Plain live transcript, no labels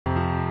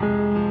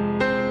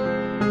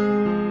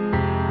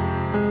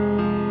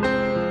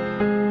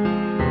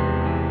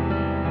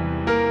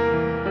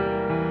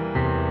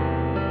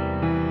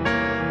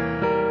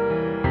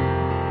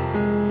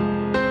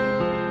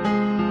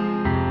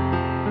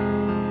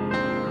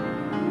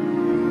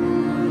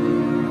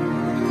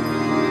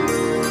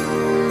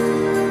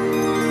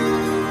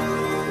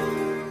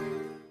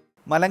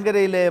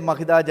മലങ്കരയിലെ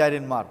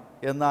മഹിതാചാര്യന്മാർ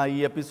എന്ന ഈ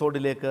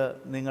എപ്പിസോഡിലേക്ക്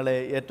നിങ്ങളെ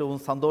ഏറ്റവും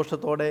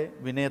സന്തോഷത്തോടെ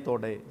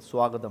വിനയത്തോടെ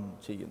സ്വാഗതം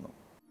ചെയ്യുന്നു.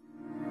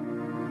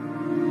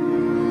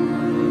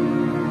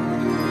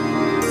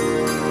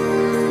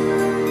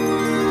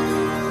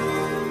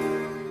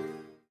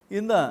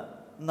 ഇന്ന്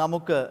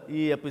നമുക്ക്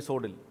ഈ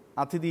എപ്പിസോഡിൽ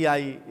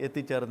അതിഥിയായി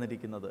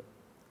എത്തിച്ചേർന്നിരിക്കുന്നത്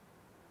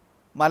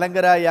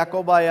മലങ്കര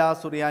യാക്കോബായ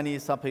സുറിയാനി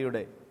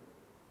സഭയുടെ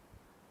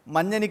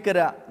മഞ്ഞനിക്കര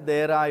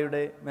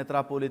ദേറായുടെ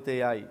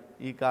മെത്രാപ്പോലിത്തയായി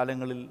ഈ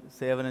കാലങ്ങളിൽ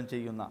സേവനം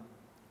ചെയ്യുന്ന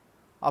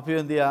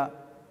അഭിവന്ദ്യ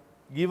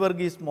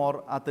ഗീവർഗീസ് മോർ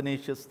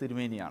അത്തനേഷ്യസ്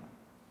തിരുമേനിയാണ്.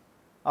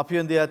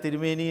 അഭിവന്ദ്യ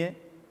തിരുമേനിയെ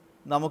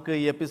നമുക്ക്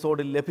ഈ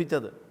എപ്പിസോഡിൽ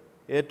ലഭിച്ചത്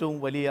ഏറ്റവും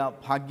വലിയ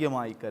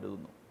ഭാഗ്യമായി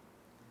കരുതുന്നു.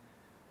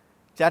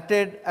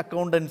 ചാർട്ടേഡ്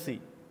അക്കൗണ്ടൻസി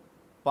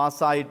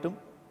പാസ്സായിട്ടും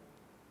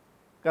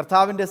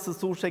കർത്താവിൻ്റെ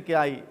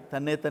ശുശ്രൂഷയ്ക്കായി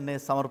തന്നെ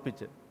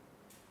സമർപ്പിച്ച്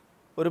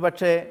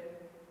ഒരുപക്ഷെ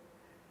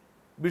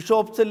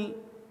ബിഷോപ്സിൽ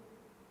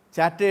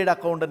ചാർട്ടേഡ്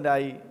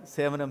അക്കൗണ്ടൻ്റായി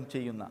സേവനം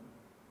ചെയ്യുന്ന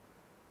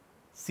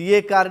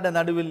CA-കാരുടെ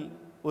നടുവിൽ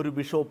ഒരു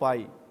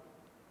ബിഷോപ്പായി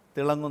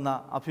തിളങ്ങുന്ന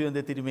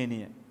അഭിവന്ദ്യ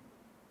തിരുമേനിയെ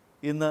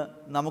ഇന്ന്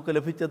നമുക്ക്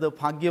ലഭിച്ചത്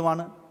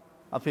ഭാഗ്യമാണ്.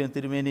 അഭിവന്ദ്യ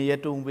തിരുമേനി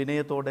ഏറ്റവും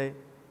വിനയത്തോടെ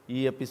ഈ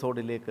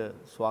എപ്പിസോഡിലേക്ക്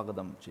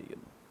സ്വാഗതം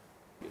ചെയ്യുന്നു.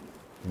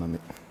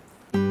 നന്ദി.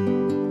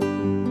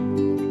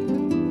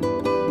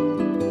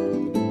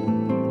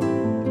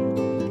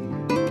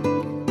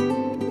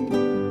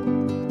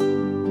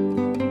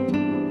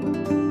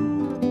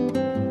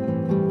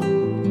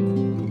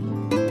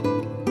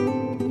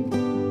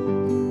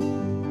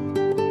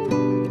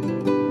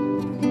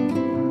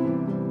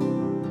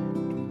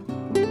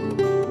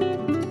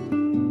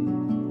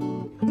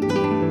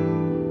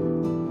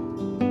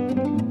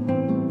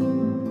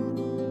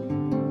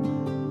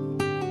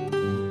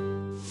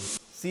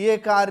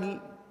 CA-കാരിൽ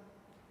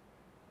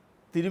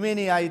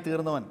തിരുമേനിയായി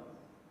തീർന്നവൻ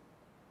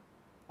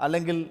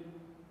അല്ലെങ്കിൽ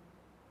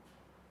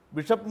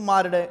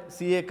ബിഷപ്പുമാരുടെ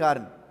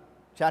CA-കാരൻ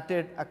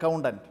ചാർട്ടേഡ്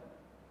അക്കൗണ്ടൻറ്റ്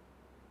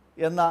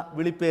എന്ന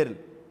വിളിപ്പേരിൽ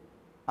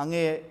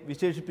അങ്ങയെ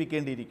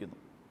വിശേഷിപ്പിക്കേണ്ടിയിരിക്കുന്നു.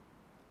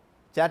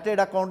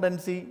 ചാർട്ടേഡ്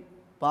അക്കൗണ്ടൻസി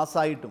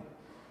പാസ്സായിട്ടും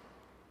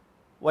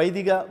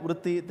വൈദിക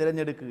വൃത്തി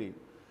തിരഞ്ഞെടുക്കുകയും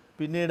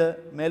പിന്നീട്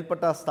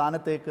മേൽപ്പെട്ട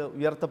സ്ഥാനത്തേക്ക്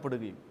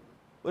ഉയർത്തപ്പെടുകയും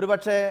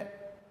ഒരുപക്ഷെ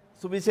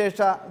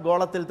സുവിശേഷ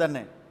ഗോളത്തിൽ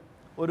തന്നെ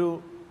ഒരു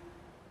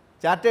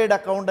ചാർട്ടേഡ്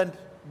അക്കൗണ്ടൻറ്റ്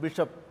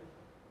ബിഷപ്പ്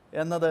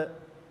എന്നത്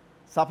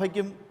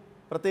സഭയ്ക്കും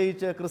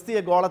പ്രത്യേകിച്ച് ക്രിസ്തീയ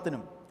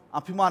ഗോളത്തിനും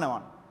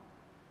അഭിമാനമാണ്.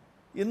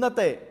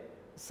 ഇന്നത്തെ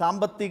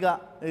സാമ്പത്തിക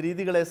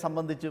രീതികളെ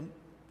സംബന്ധിച്ചും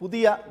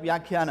പുതിയ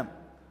വ്യാഖ്യാനം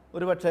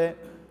ഒരുപക്ഷെ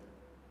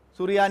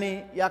സുറിയാനി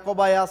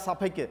യാക്കോബായ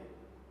സഭയ്ക്ക്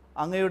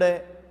അങ്ങയുടെ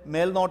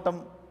മേൽനോട്ടം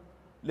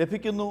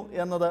ലഭിക്കുന്നു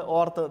എന്നത്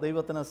ഓർത്ത്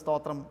ദൈവത്തിന്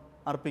സ്തോത്രം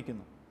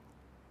അർപ്പിക്കുന്നു.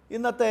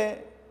 ഇന്നത്തെ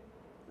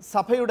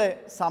സഭയുടെ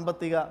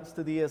സാമ്പത്തിക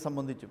സ്ഥിതിയെ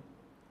സംബന്ധിച്ചും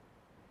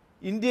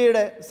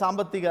ഇന്ത്യയുടെ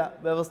സാമ്പത്തിക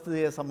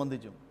വ്യവസ്ഥയെ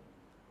സംബന്ധിച്ചും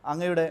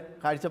അങ്ങയുടെ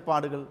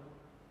കാഴ്ചപ്പാടുകൾ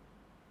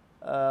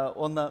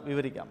ഒന്ന്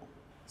വിവരിക്കാമോ?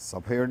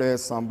 സഭയുടെ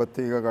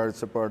സാമ്പത്തിക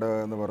കാഴ്ചപ്പാട്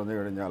എന്ന് പറഞ്ഞു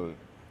കഴിഞ്ഞാൽ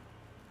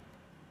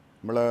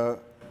നമ്മൾ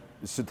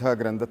വിശുദ്ധ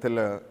ഗ്രന്ഥത്തിൽ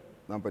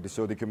നാം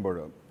പരിശോധിക്കുമ്പോൾ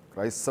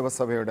ക്രൈസ്തവ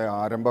സഭയുടെ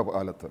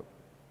ആരംഭകാലത്ത്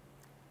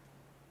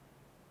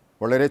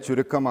വളരെ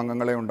ചുരുക്കം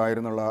അംഗങ്ങളെ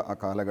ഉണ്ടായിരുന്നുള്ള ആ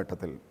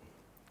കാലഘട്ടത്തിൽ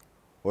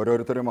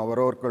ഓരോരുത്തരും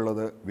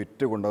അവരവർക്കുള്ളത്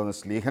വിറ്റ് കൊണ്ടുവന്ന്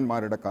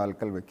ശ്ലീഹന്മാരുടെ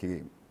കാൽക്കൽ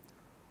വയ്ക്കുകയും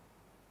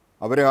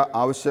അവരെ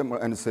ആവശ്യം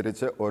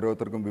അനുസരിച്ച്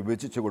ഓരോരുത്തർക്കും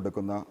വിഭജിച്ച്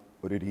കൊടുക്കുന്ന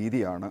ഒരു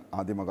രീതിയാണ്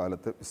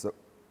ആദിമകാലത്ത്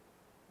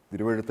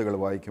തിരുവെഴുത്തുകൾ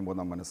വായിക്കുമ്പോൾ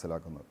നാം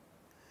മനസ്സിലാക്കുന്നത്.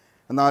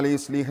 എന്നാൽ ഈ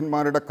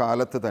ശ്ലീഹന്മാരുടെ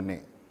കാലത്ത് തന്നെ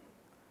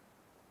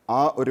ആ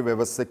ഒരു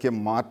വ്യവസ്ഥയ്ക്ക്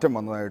മാറ്റം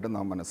വന്നതായിട്ട്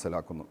നാം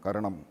മനസ്സിലാക്കുന്നു.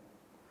 കാരണം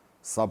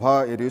സഭ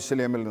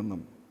യെരൂശലേമിൽ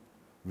നിന്നും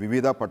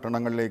വിവിധ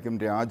പട്ടണങ്ങളിലേക്കും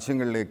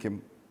രാജ്യങ്ങളിലേക്കും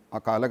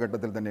ആ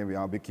കാലഘട്ടത്തിൽ തന്നെ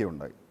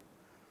വ്യാപിക്കുകയുണ്ടായി.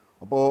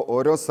 അപ്പോൾ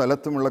ഓരോ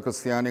സ്ഥലത്തുമുള്ള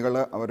ക്രിസ്ത്യാനികൾ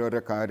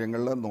അവരോരോ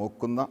കാര്യങ്ങൾ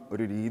നോക്കുന്ന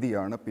ഒരു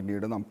രീതിയാണ്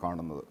പിന്നീട് നാം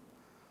കാണുന്നത്.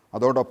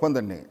 അതോടൊപ്പം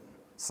തന്നെ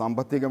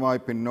സാമ്പത്തികമായി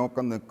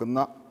പിന്നോക്കം നിൽക്കുന്ന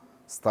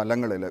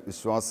സ്ഥലങ്ങളിൽ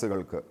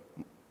വിശ്വാസികൾക്ക്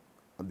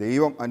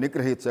ദൈവം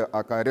അനുഗ്രഹിച്ച് ആ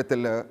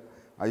കാര്യത്തിൽ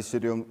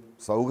ഐശ്വര്യവും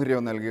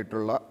സൗകര്യവും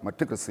നൽകിയിട്ടുള്ള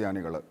മറ്റ്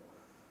ക്രിസ്ത്യാനികൾ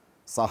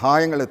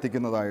സഹായങ്ങൾ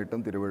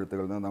എത്തിക്കുന്നതായിട്ടും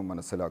തിരുവെഴുത്തുകളിൽ നിന്ന് നാം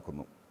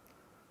മനസ്സിലാക്കുന്നു.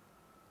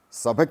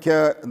 സഭയ്ക്ക്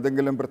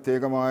എന്തെങ്കിലും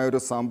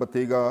പ്രത്യേകമായൊരു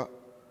സാമ്പത്തിക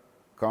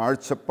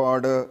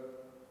കാഴ്ചപ്പാട്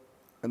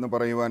എന്ന്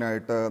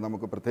പറയുവാനായിട്ട്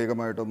നമുക്ക്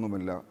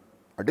പ്രത്യേകമായിട്ടൊന്നുമില്ല.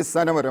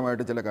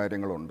 അടിസ്ഥാനപരമായിട്ട് ചില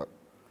കാര്യങ്ങളുണ്ട്.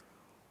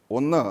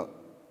 ഒന്ന്,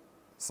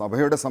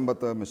 സഭയുടെ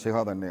സമ്പത്ത് മിശിഹ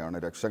തന്നെയാണ്,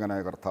 രക്ഷകനായ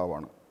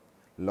കർത്താവാണ്.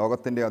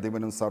 ലോകത്തിൻ്റെ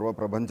അധിപനും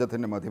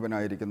സർവ്വപ്രപഞ്ചത്തിനും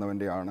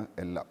അധിപനായിരിക്കുന്നവൻ്റെയാണ്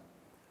എല്ലാം.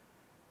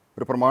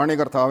 ഒരു പ്രമാണി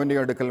കർത്താവിൻ്റെ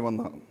അടുക്കൽ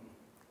വന്ന്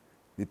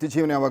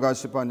നിത്യജീവനെ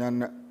അവകാശിപ്പാൻ ഞാൻ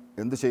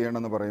എന്ത്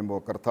ചെയ്യണമെന്ന് പറയുമ്പോൾ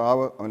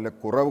കർത്താവ് അവൻ്റെ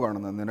കുറവ്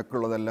കാണുന്നത്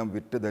നിനക്കുള്ളതെല്ലാം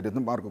വിറ്റ്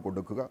ദരിദ്രന്മാർക്ക്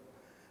കൊടുക്കുക,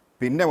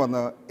 പിന്നെ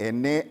വന്ന്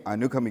എന്നെ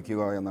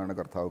അനുഗമിക്കുക എന്നാണ്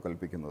കർത്താവ്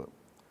കൽപ്പിക്കുന്നത്.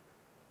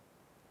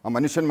 ആ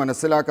മനുഷ്യൻ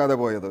മനസ്സിലാക്കാതെ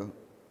പോയത്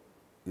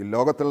ഈ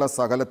ലോകത്തുള്ള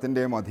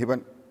സകലത്തിൻ്റെയും അധിപൻ,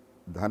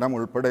 ധനം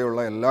ഉൾപ്പെടെയുള്ള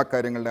എല്ലാ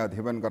കാര്യങ്ങളുടെയും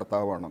അധിപൻ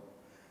കർത്താവാണ്.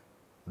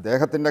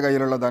 അദ്ദേഹത്തിൻ്റെ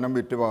കയ്യിലുള്ള ധനം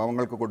വിറ്റ്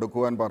പാവങ്ങൾക്ക്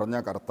കൊടുക്കുവാൻ പറഞ്ഞ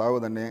കർത്താവ്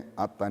തന്നെ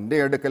ആ തൻ്റെ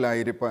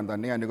അടുക്കലായിരിക്കാൻ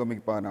തന്നെ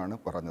അനുഗമിപ്പാനാണ്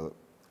പറഞ്ഞത്.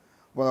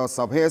 അപ്പോൾ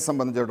സഭയെ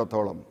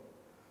സംബന്ധിച്ചിടത്തോളം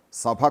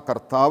സഭ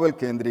കർത്താവിൽ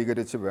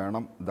കേന്ദ്രീകരിച്ച്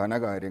വേണം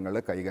ധനകാര്യങ്ങൾ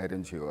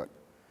കൈകാര്യം ചെയ്യുവാൻ.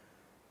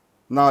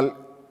 എന്നാൽ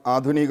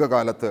ആധുനിക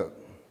കാലത്ത്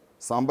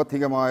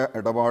സാമ്പത്തികമായ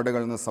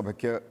ഇടപാടുകളിൽ നിന്ന്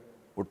സഭയ്ക്ക്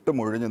ഒട്ടും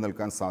ഒഴിഞ്ഞു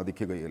നിൽക്കാൻ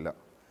സാധിക്കുകയില്ല.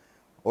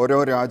 ഓരോ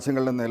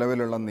രാജ്യങ്ങളിലും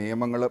നിലവിലുള്ള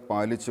നിയമങ്ങൾ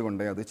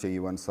പാലിച്ചുകൊണ്ടേ അത്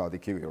ചെയ്യുവാൻ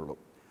സാധിക്കുകയുള്ളൂ.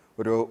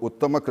 ഒരു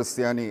ഉത്തമ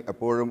ക്രിസ്ത്യാനി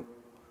എപ്പോഴും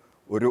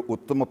ഒരു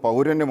ഉത്തമ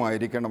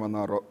പൗരനുമായിരിക്കണമെന്ന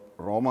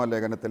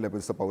റോമാലേഖനത്തിലെ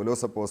വിശുദ്ധ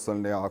പൗലോസ്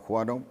അപ്പോസ്തലൻ്റെ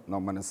ആഹ്വാനവും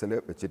നാം മനസ്സിൽ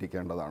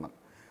വെച്ചിരിക്കേണ്ടതാണ്.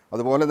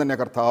 അതുപോലെ തന്നെ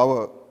കർത്താവ്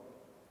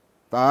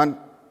താൻ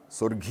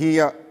സ്വർഗീയ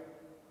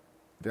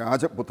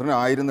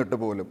രാജപുത്രനായിരുന്നിട്ട്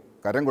പോലും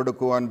കരം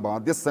കൊടുക്കുവാൻ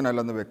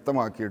ബാധ്യസ്ഥനല്ലെന്ന്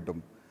വ്യക്തമാക്കിയിട്ടും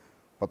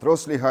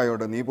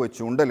പത്രോസ്ലീഹായോട് നീ പോയി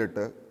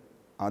ചൂണ്ടലിട്ട്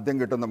ആദ്യം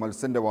കിട്ടുന്ന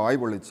മത്സ്യൻ്റെ വായ്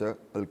പൊളിച്ച്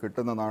അതിൽ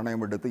കിട്ടുന്ന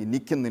നാണയമെടുത്ത്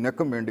എനിക്കും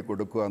നിനക്കും വേണ്ടി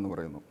കൊടുക്കുക എന്ന്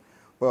പറയുന്നു.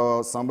 അപ്പോൾ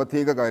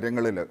സാമ്പത്തിക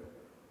കാര്യങ്ങളിൽ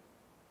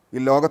ഈ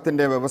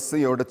ലോകത്തിൻ്റെ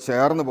വ്യവസ്ഥയോട്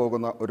ചേർന്ന്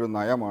പോകുന്ന ഒരു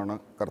നയമാണ്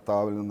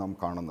കർത്താവിൽ നിന്ന് നാം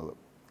കാണുന്നത്.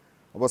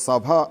 അപ്പോൾ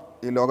സഭ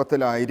ഈ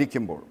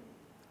ലോകത്തിലായിരിക്കുമ്പോൾ,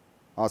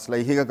 ആ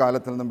ശ്ലൈഹിക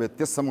കാലത്തിൽ നിന്നും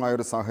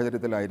വ്യത്യസ്തമായൊരു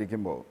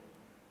സാഹചര്യത്തിലായിരിക്കുമ്പോൾ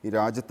ഈ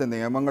രാജ്യത്തെ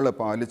നിയമങ്ങൾ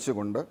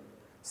പാലിച്ചുകൊണ്ട്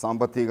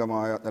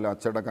സാമ്പത്തികമായ ചില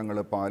അച്ചടക്കങ്ങൾ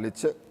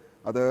പാലിച്ച്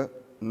അത്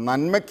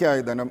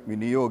നന്മയ്ക്കായി ധനം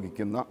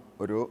വിനിയോഗിക്കുന്ന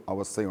ഒരു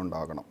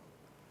അവസ്ഥയുണ്ടാകണം.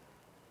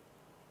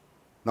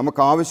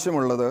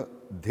 നമുക്കാവശ്യമുള്ളത്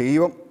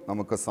ദൈവം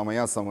നമുക്ക്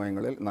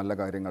സമയാസമയങ്ങളിൽ നല്ല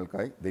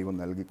കാര്യങ്ങൾക്കായി ദൈവം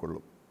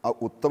നൽകിക്കൊള്ളും. ആ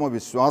ഉത്തമ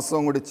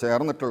വിശ്വാസവും കൂടി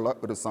ചേർന്നിട്ടുള്ള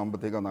ഒരു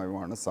സാമ്പത്തിക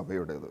നയമാണ്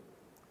സഭയുടേത്.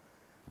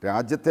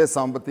 രാജ്യത്തെ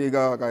സാമ്പത്തിക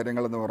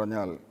കാര്യങ്ങളെന്ന്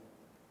പറഞ്ഞാൽ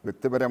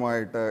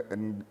വ്യക്തിപരമായിട്ട്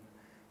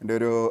എൻ്റെ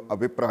ഒരു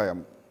അഭിപ്രായം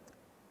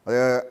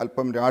അത്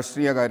അല്പം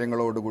രാഷ്ട്രീയ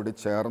കാര്യങ്ങളോടുകൂടി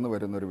ചേർന്ന്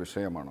വരുന്നൊരു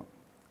വിഷയമാണ്.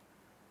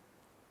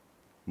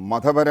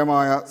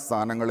 മതപരമായ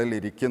സ്ഥാനങ്ങളിൽ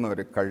ഇരിക്കുന്നവർ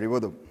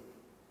കഴിവതും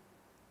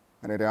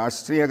അങ്ങനെ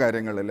രാഷ്ട്രീയ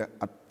കാര്യങ്ങളിൽ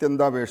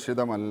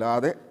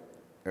അത്യന്താപേക്ഷിതമല്ലാതെ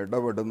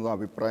ഇടപെടുന്നതും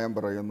അഭിപ്രായം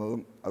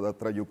പറയുന്നതും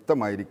അതത്ര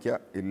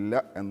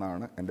ഇല്ല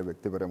എന്നാണ് എൻ്റെ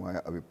വ്യക്തിപരമായ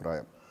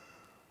അഭിപ്രായം.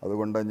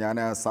 അതുകൊണ്ട് ഞാൻ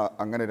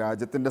അങ്ങനെ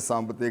രാജ്യത്തിൻ്റെ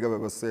സാമ്പത്തിക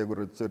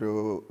വ്യവസ്ഥയെക്കുറിച്ചൊരു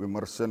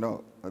വിമർശനമോ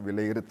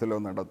വിലയിരുത്തലോ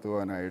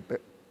നടത്തുവാനായിട്ട്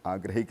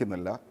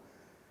ആഗ്രഹിക്കുന്നില്ല.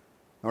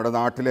 നമ്മുടെ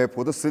നാട്ടിലെ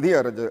പൊതുസ്ഥിതി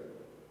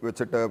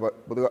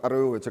പൊതു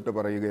അറിവ് വെച്ചിട്ട്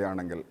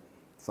പറയുകയാണെങ്കിൽ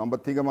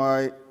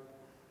സാമ്പത്തികമായി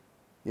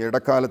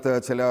ഇടക്കാലത്ത്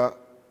ചില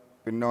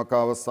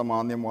പിന്നോക്കാവസ്ഥ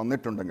മാന്ദ്യം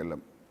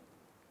വന്നിട്ടുണ്ടെങ്കിലും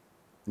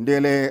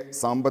ഇന്ത്യയിലെ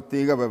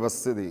സാമ്പത്തിക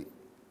വ്യവസ്ഥിതി,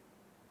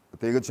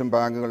 പ്രത്യേകിച്ചും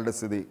ബാങ്കുകളുടെ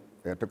സ്ഥിതി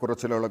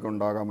ഏറ്റക്കുറച്ചിലുകളൊക്കെ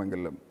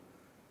ഉണ്ടാകാമെങ്കിലും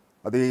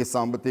അത് ഈ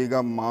സാമ്പത്തിക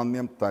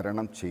മാന്ദ്യം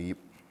തരണം ചെയ്യും.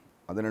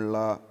 അതിനുള്ള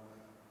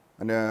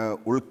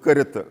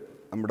ഉൾക്കരുത്ത്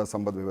നമ്മുടെ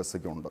സമ്പദ്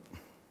വ്യവസ്ഥയ്ക്കുണ്ട്.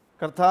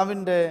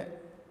 കർത്താവിൻ്റെ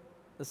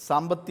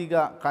സാമ്പത്തിക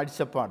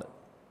കാഴ്ചപ്പാട്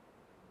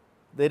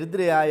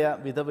ദരിദ്രയായ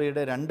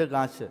വിധവയുടെ 2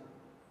 കാശ്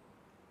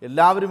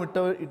എല്ലാവരും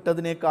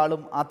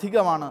ഇട്ടതിനേക്കാളും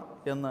അധികമാണ്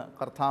എന്ന്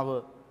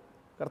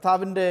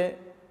കർത്താവിൻ്റെ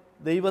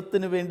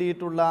ദൈവത്തിന്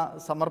വേണ്ടിയിട്ടുള്ള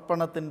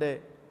സമർപ്പണത്തിൻ്റെ,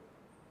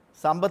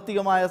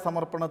 സാമ്പത്തികമായ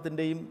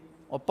സമർപ്പണത്തിൻ്റെയും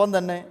ഒപ്പം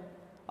തന്നെ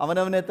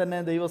അവനവനെ തന്നെ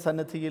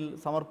ദൈവസന്നിധിയിൽ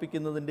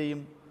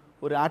സമർപ്പിക്കുന്നതിൻ്റെയും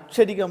ഒരു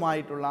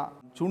ആക്ഷരികമായിട്ടുള്ള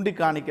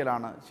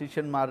ചൂണ്ടിക്കാണിക്കലാണ്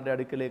ശിഷ്യന്മാരുടെ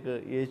അടുക്കിലേക്ക്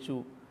യേശു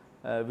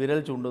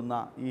വിരൽ ചൂണ്ടുന്ന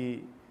ഈ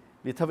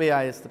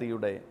വിധവയായ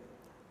സ്ത്രീയുടെ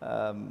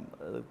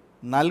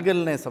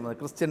നൽകലിനെ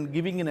സംബന്ധിച്ച്, ക്രിസ്ത്യൻ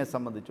ഗിവിങ്ങിനെ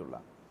സംബന്ധിച്ചുള്ള.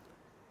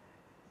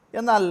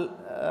 എന്നാൽ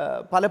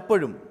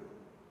പലപ്പോഴും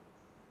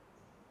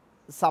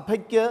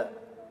സഭയ്ക്ക്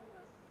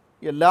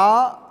എല്ലാ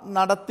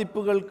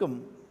നടത്തിപ്പുകൾക്കും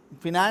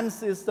finance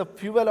is the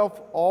fuel of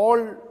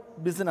all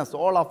business,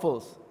 all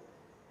affairs.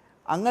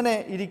 അങ്ങനെ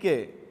ഇരിക്കെ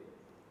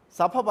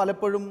സഭ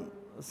പലപ്പോഴും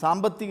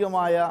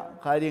സാമ്പത്തികമായ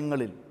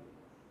കാര്യങ്ങളിൽ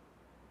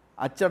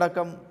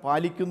അച്ചടക്കം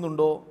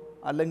പാലിക്കുന്നുണ്ടോ,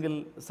 അല്ലെങ്കിൽ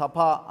സഭ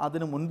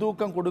അതിന്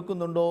മുൻതൂക്കം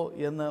കൊടുക്കുന്നുണ്ടോ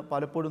എന്ന്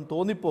പലപ്പോഴും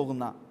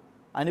തോന്നിപ്പോകുന്ന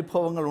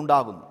അനുഭവങ്ങൾ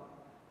ഉണ്ടാകുന്നു.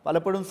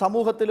 പലപ്പോഴും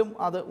സമൂഹത്തിലും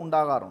അത്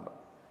ഉണ്ടാകാറുണ്ട്.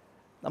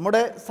 നമ്മുടെ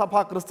സഭ,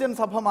 ക്രിസ്ത്യൻ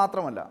സഭ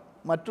മാത്രമല്ല,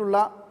 മറ്റുള്ള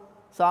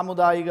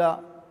സാമുദായിക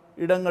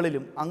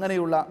ഇടങ്ങളിലും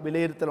അങ്ങനെയുള്ള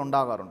വിലയിരുത്തൽ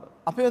ഉണ്ടാകാറുണ്ട്.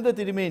 അപ്പോൾ എന്ത്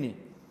തിരുമേനി,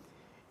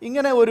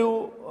 ഇങ്ങനെ ഒരു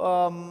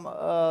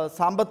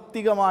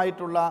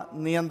സാമ്പത്തികമായിട്ടുള്ള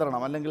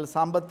നിയന്ത്രണം അല്ലെങ്കിൽ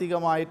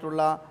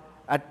സാമ്പത്തികമായിട്ടുള്ള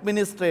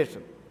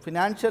അഡ്മിനിസ്ട്രേഷൻ,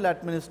 ഫിനാൻഷ്യൽ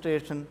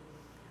അഡ്മിനിസ്ട്രേഷൻ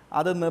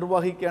അത്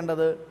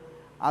നിർവഹിക്കേണ്ടത്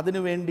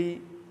അതിനുവേണ്ടി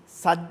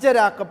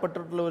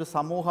സജ്ജരാക്കപ്പെട്ടിട്ടുള്ള ഒരു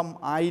സമൂഹം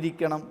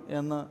ആയിരിക്കണം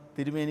എന്ന്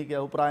തിരുമേനിക്ക്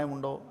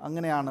അഭിപ്രായമുണ്ടോ?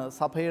 അങ്ങനെയാണ്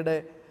സഭയുടെ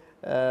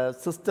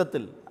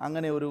സിസ്റ്റത്തിൽ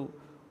അങ്ങനെ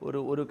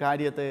ഒരു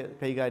കാര്യത്തെ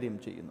കൈകാര്യം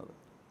ചെയ്യുന്നത്?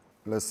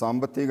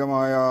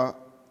 സാമ്പത്തികമായ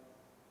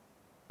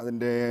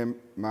അതിൻ്റെ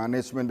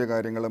മാനേജ്മെൻറ്റ്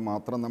കാര്യങ്ങൾ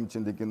മാത്രം നാം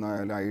ചിന്തിക്കുന്ന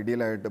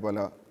ഐഡിയലായിട്ട് പല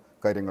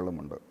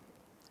കാര്യങ്ങളുമുണ്ട്.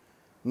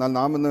 എന്നാൽ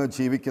നാം ഇന്ന്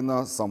ജീവിക്കുന്ന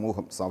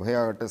സമൂഹം,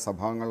 സഭയാകട്ടെ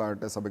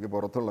സഭാംഗങ്ങളാകട്ടെ സഭയ്ക്ക്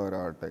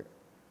പുറത്തുള്ളവരാകട്ടെ,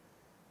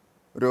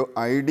 ഒരു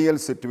ഐഡിയൽ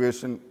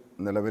സിറ്റുവേഷൻ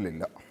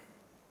നിലവിലില്ല.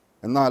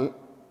 എന്നാൽ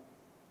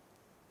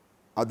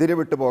അതിര്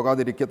വിട്ടു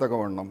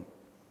പോകാതിരിക്കത്തക്കവണ്ണം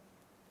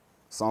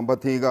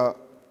സാമ്പത്തിക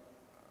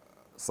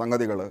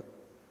സംഗതികൾ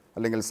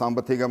അല്ലെങ്കിൽ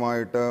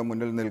സാമ്പത്തികമായിട്ട്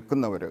മുന്നിൽ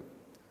നിൽക്കുന്നവർ,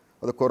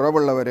 അത്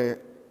കുറവുള്ളവരെ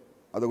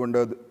അതുകൊണ്ട്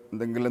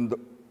എന്തെങ്കിലും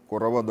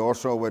കുറവോ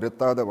ദോഷമോ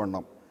വരുത്താതെ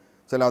വണ്ണം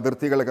ചില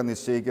അതിർത്തികളൊക്കെ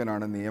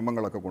നിശ്ചയിക്കാനാണ്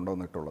നിയമങ്ങളൊക്കെ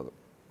കൊണ്ടുവന്നിട്ടുള്ളത്.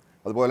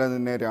 അതുപോലെ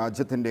തന്നെ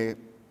രാജ്യത്തിൻ്റെ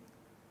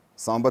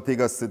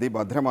സാമ്പത്തിക സ്ഥിതി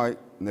ഭദ്രമായി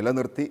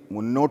നിലനിർത്തി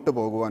മുന്നോട്ട്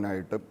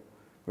പോകുവാനായിട്ട്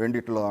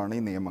വേണ്ടിയിട്ടുള്ളതാണ്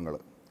ഈ നിയമങ്ങൾ.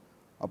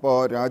 അപ്പോൾ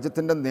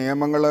രാജ്യത്തിൻ്റെ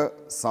നിയമങ്ങൾ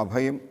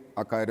സഭയും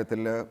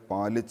അക്കാര്യത്തിൽ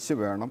പാലിച്ച്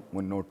വേണം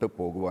മുന്നോട്ട്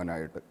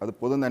പോകുവാനായിട്ട്. അത്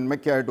പൊതു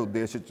നന്മയ്ക്കായിട്ട്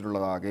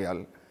ഉദ്ദേശിച്ചിട്ടുള്ളതാകയാൽ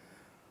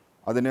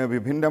അതിന്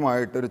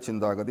വിഭിന്നമായിട്ടൊരു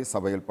ചിന്താഗതി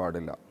സഭയിൽ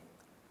പാടില്ല.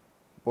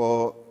 അപ്പോൾ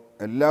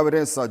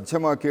എല്ലാവരെയും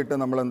സജ്ജമാക്കിയിട്ട്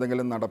നമ്മൾ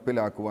എന്തെങ്കിലും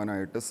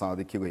നടപ്പിലാക്കുവാനായിട്ട്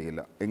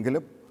സാധിക്കുകയില്ല.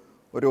 എങ്കിലും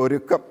ഒരു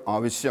ഒരുക്കം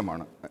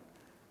ആവശ്യമാണ്.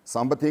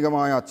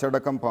 സാമ്പത്തികമായ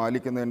അച്ചടക്കം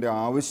പാലിക്കുന്നതിൻ്റെ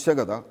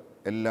ആവശ്യകത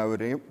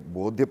എല്ലാവരെയും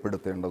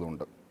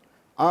ബോധ്യപ്പെടുത്തേണ്ടതുണ്ട്.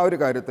 ആ ഒരു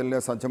കാര്യത്തിൽ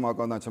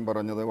സജ്ജമാക്കുമെന്ന് അച്ഛൻ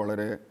പറഞ്ഞത്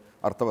വളരെ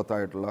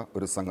അർത്ഥവത്തായിട്ടുള്ള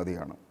ഒരു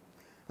സംഗതിയാണ്.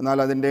 എന്നാൽ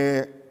അതിൻ്റെ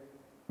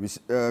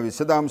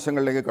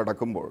വിശദാംശങ്ങളിലേക്ക്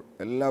കടക്കുമ്പോൾ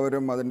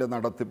എല്ലാവരും അതിൻ്റെ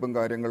നടത്തിപ്പും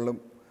കാര്യങ്ങളിലും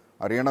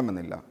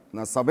അറിയണമെന്നില്ല.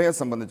 എന്നാൽ സഭയെ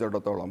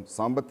സംബന്ധിച്ചിടത്തോളം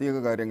സാമ്പത്തിക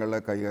കാര്യങ്ങളെ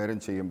കൈകാര്യം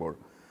ചെയ്യുമ്പോൾ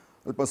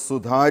അല്പം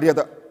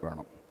സുതാര്യത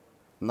വേണം.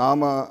 നാം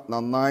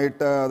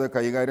നന്നായിട്ട് അത്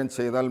കൈകാര്യം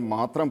ചെയ്താൽ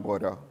മാത്രം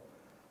പോരാ,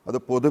 അത്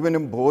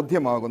പൊതുവിനും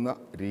ബോധ്യമാകുന്ന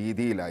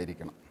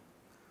രീതിയിലായിരിക്കണം.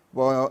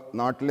 അപ്പോൾ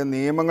നാട്ടിലെ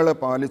നിയമങ്ങൾ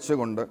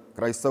പാലിച്ചുകൊണ്ട്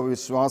ക്രൈസ്തവ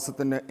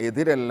വിശ്വാസത്തിന്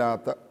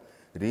എതിരല്ലാത്ത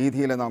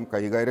രീതിയിൽ നാം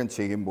കൈകാര്യം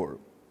ചെയ്യുമ്പോൾ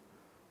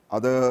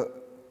അത്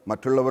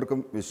മറ്റുള്ളവർക്കും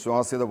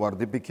വിശ്വാസ്യത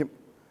വർദ്ധിപ്പിക്കും.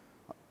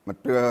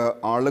 മറ്റ്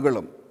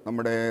ആളുകളും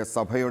നമ്മുടെ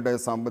സഭയുടെ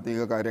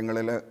സാമ്പത്തിക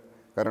കാര്യങ്ങളിൽ,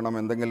 കാരണം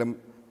എന്തെങ്കിലും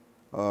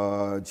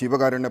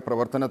ജീവകാരുണ്യ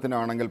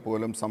പ്രവർത്തനത്തിനാണെങ്കിൽ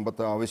പോലും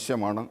സമ്പത്ത്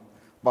ആവശ്യമാണ്.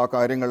 അപ്പോൾ ആ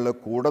കാര്യങ്ങളിൽ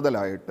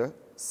കൂടുതലായിട്ട്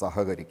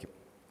സഹകരിക്കും.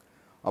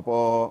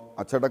 അപ്പോൾ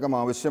അച്ചടക്കം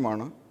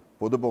ആവശ്യമാണ്,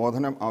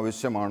 പൊതുബോധനം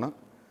ആവശ്യമാണ്.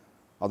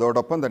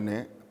 അതോടൊപ്പം തന്നെ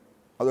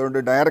അതുകൊണ്ട്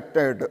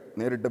ഡയറക്റ്റായിട്ട്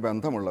നേരിട്ട്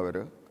ബന്ധമുള്ളവർ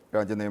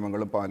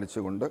രാജ്യനിയമങ്ങളും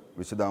പാലിച്ചുകൊണ്ട്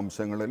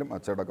വിശദാംശങ്ങളിലും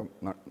അച്ചടക്കം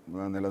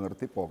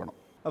നിലനിർത്തി പോകണം.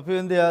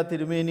 അഭിവന്ദ്യ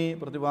തിരുമേനി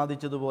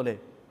പ്രതിപാദിച്ചതുപോലെ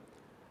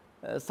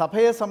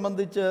സഭയെ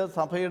സംബന്ധിച്ച്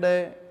സഭയുടെ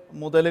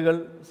മുതലുകൾ,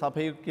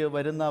 സഭയ്ക്ക്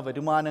വരുന്ന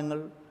വരുമാനങ്ങൾ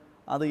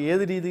അത്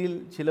ഏത് രീതിയിൽ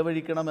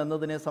ചിലവഴിക്കണം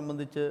എന്നതിനെ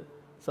സംബന്ധിച്ച്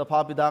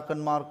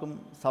സഭാപിതാക്കന്മാർക്കും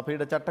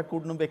സഭയുടെ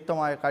ചട്ടക്കൂടിനും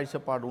വ്യക്തമായ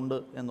കാഴ്ചപ്പാടുണ്ട്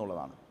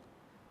എന്നുള്ളതാണ്.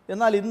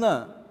 എന്നാൽ ഇന്ന്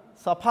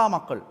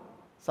സഭാമക്കൾ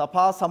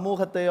സഭാ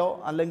സമൂഹത്തെയോ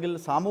അല്ലെങ്കിൽ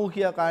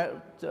സാമൂഹിക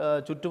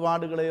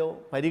ചുറ്റുപാടുകളെയോ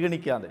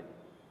പരിഗണിക്കാതെ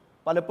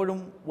പലപ്പോഴും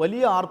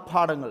വലിയ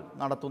ആർഭാടങ്ങൾ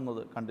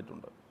നടത്തുന്നത്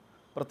കണ്ടിട്ടുണ്ട്.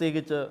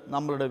 പ്രത്യേകിച്ച്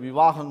നമ്മളുടെ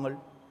വിവാഹങ്ങൾ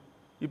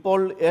ഇപ്പോൾ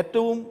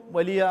ഏറ്റവും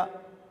വലിയ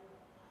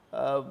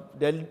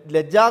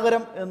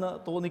ലജ്ജാകരം എന്ന്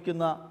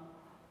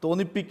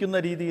തോന്നിപ്പിക്കുന്ന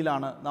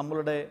രീതിയിലാണ്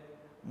നമ്മളുടെ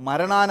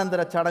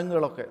മരണാനന്തര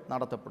ചടങ്ങുകളൊക്കെ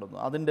നടത്തപ്പെടുന്നത്.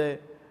 അതിൻ്റെ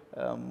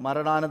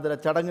മരണാനന്തര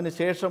ചടങ്ങിന്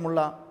ശേഷമുള്ള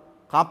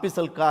കാപ്പി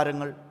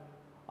സൽക്കാരങ്ങൾ,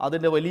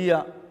 അതിൻ്റെ വലിയ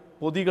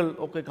പൊതികൾ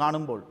ഒക്കെ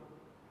കാണുമ്പോൾ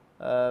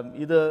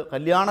ഇത്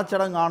കല്യാണ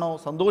ചടങ്ങാണോ,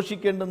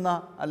 സന്തോഷിക്കേണ്ടുന്ന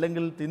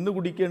അല്ലെങ്കിൽ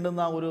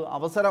തിന്നുകുടിക്കേണ്ടുന്ന ഒരു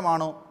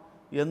അവസരമാണോ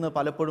എന്ന്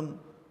പലപ്പോഴും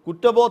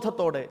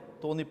കുറ്റബോധത്തോടെ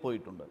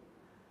തോന്നിപ്പോയിട്ടുണ്ട്.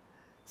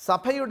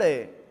 സഭയുടെ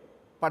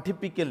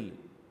പഠിപ്പിക്കൽ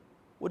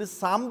ഒരു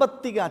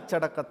സാമ്പത്തിക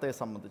അച്ചടക്കത്തെ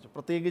സംബന്ധിച്ച്,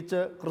 പ്രത്യേകിച്ച്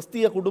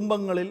ക്രിസ്തീയ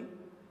കുടുംബങ്ങളിൽ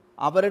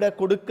അവരുടെ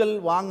കൊടുക്കൽ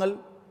വാങ്ങൽ,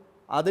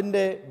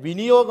 അതിൻ്റെ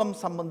വിനിയോഗം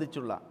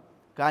സംബന്ധിച്ചുള്ള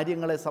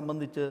കാര്യങ്ങളെ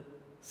സംബന്ധിച്ച്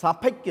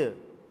സഭയ്ക്ക്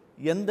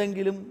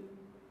എന്തെങ്കിലും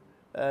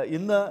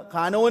ഇന്ന്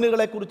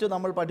കാനോനുകളെക്കുറിച്ച്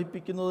നമ്മൾ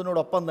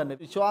പഠിപ്പിക്കുന്നതിനോടൊപ്പം തന്നെ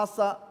വിശ്വാസ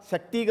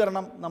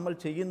ശക്തീകരണം നമ്മൾ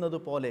ചെയ്യുന്നത്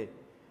പോലെ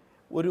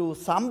ഒരു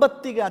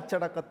സാമ്പത്തിക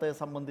അച്ചടക്കത്തെ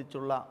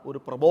സംബന്ധിച്ചുള്ള ഒരു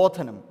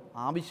പ്രബോധനം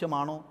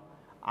ആവശ്യമാണോ?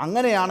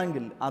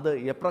 അങ്ങനെയാണെങ്കിൽ അത്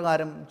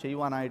എപ്രകാരം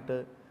ചെയ്യുവാനായിട്ട്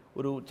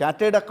ഒരു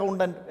ചാർട്ടേഡ്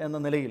അക്കൗണ്ടൻറ്റ് എന്ന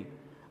നിലയിൽ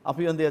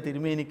അഭിവന്ദ്യ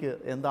തിരുമേനിക്ക്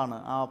എന്താണ്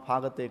ആ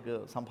ഭാഗത്തേക്ക്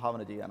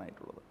സംഭാവന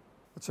ചെയ്യാനായിട്ടുള്ളത്?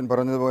 അച്ഛൻ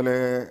പറഞ്ഞതുപോലെ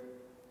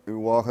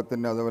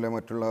വിവാഹത്തിൻ്റെ അതുപോലെ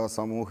മറ്റുള്ള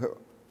സമൂഹ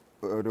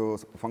ഒരു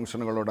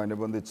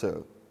ഫംഗ്ഷനുകളോടനുബന്ധിച്ച്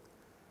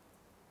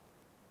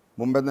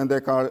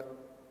മുമ്പെന്നതിനേക്കാൾ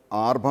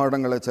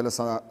ആർഭാടങ്ങൾ ചില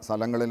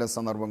സ്ഥലങ്ങളിലെ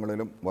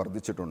സന്ദർഭങ്ങളിലും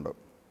വർദ്ധിച്ചിട്ടുണ്ട്.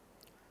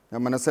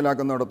 ഞാൻ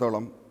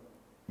മനസ്സിലാക്കുന്നിടത്തോളം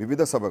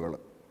വിവിധ സഭകൾ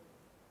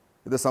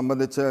ഇത്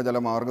സംബന്ധിച്ച് ചില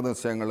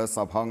മാർഗനിർദ്ദേശങ്ങൾ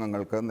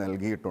സഭാംഗങ്ങൾക്ക്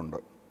നൽകിയിട്ടുണ്ട്.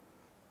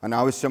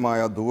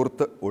 അനാവശ്യമായ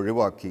ധൂർത്ത്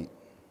ഒഴിവാക്കി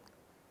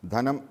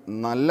ധനം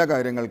നല്ല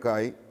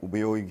കാര്യങ്ങൾക്കായി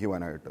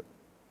ഉപയോഗിക്കുവാനായിട്ട്.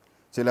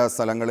 ചില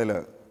സ്ഥലങ്ങളിൽ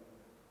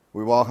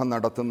വിവാഹം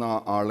നടത്തുന്ന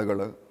ആളുകൾ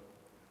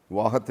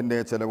വിവാഹത്തിൻ്റെ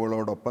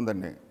ചിലവുകളോടൊപ്പം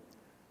തന്നെ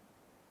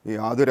ഈ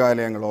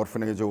ആതുരാലയങ്ങൾ,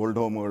 ഓർഫനേജ്, ഓൾഡ്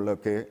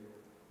ഹോമുകളിലൊക്കെ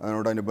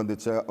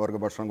അതിനോടനുബന്ധിച്ച് അവർക്ക്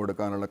ഭക്ഷണം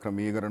കൊടുക്കാനുള്ള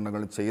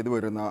ക്രമീകരണങ്ങൾ ചെയ്തു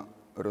വരുന്ന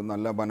ഒരു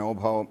നല്ല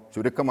മനോഭാവം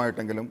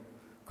ചുരുക്കമായിട്ടെങ്കിലും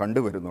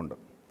കണ്ടുവരുന്നുണ്ട്.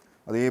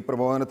 അത് ഈ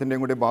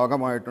പ്രബോധനത്തിൻ്റെയും കൂടി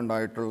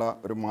ഭാഗമായിട്ടുണ്ടായിട്ടുള്ള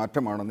ഒരു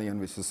മാറ്റമാണെന്ന് ഞാൻ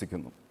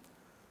വിശ്വസിക്കുന്നു.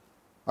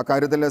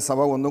 അക്കാര്യത്തിൽ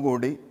സഭ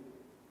ഒന്നുകൂടി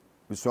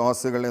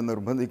വിശ്വാസികളെ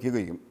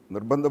നിർബന്ധിക്കുകയും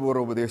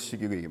നിർബന്ധപൂർവ്വം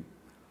ഉപദേശിക്കുകയും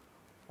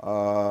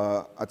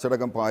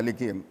അച്ചടക്കം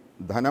പാലിക്കുകയും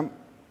ധനം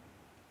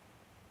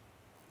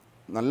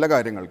നല്ല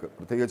കാര്യങ്ങൾക്ക്,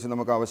 പ്രത്യേകിച്ച്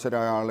നമുക്ക്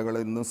ആവശ്യരായ ആളുകൾ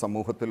ഇന്നും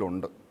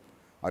സമൂഹത്തിലുണ്ട്,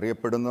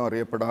 അറിയപ്പെടുന്നു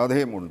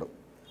അറിയപ്പെടാതെയും ഉണ്ട്.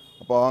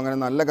 അപ്പോൾ അങ്ങനെ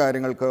നല്ല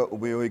കാര്യങ്ങൾക്ക്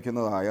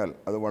ഉപയോഗിക്കുന്നതായാൽ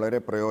അത് വളരെ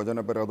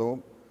പ്രയോജനപ്രദവും,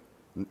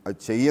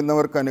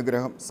 ചെയ്യുന്നവർക്ക്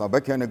അനുഗ്രഹം,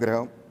 സഭയ്ക്ക്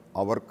അനുഗ്രഹം,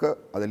 അവർക്ക്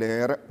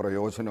അതിലേറെ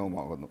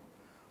പ്രയോജനവുമാകുന്നു.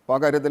 അപ്പോൾ ആ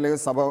കാര്യത്തിൽ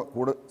സഭ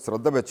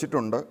ശ്രദ്ധ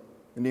വെച്ചിട്ടുണ്ട്.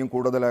 ഇനിയും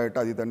കൂടുതലായിട്ട്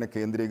അതിൽ തന്നെ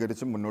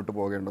കേന്ദ്രീകരിച്ച് മുന്നോട്ട്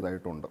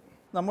പോകേണ്ടതായിട്ടുണ്ട്.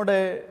 നമ്മുടെ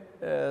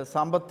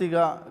സാമ്പത്തിക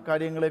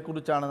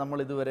കാര്യങ്ങളെക്കുറിച്ചാണ് നമ്മൾ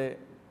ഇതുവരെ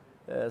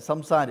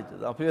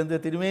സംസാരിച്ചത്. അഭിവന്ദ്യ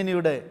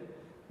തിരുമേനിയുടെ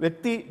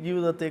വ്യക്തി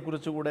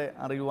ജീവിതത്തെക്കുറിച്ചുകൂടെ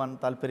അറിയുവാൻ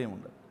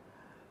താല്പര്യമുണ്ട്.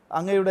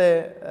 അങ്ങയുടെ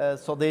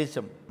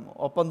സ്വദേശം,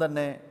 ഒപ്പം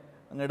തന്നെ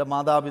അങ്ങയുടെ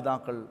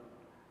മാതാപിതാക്കൾ,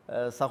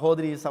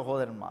 സഹോദരീ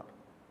സഹോദരന്മാർ,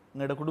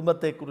 അങ്ങയുടെ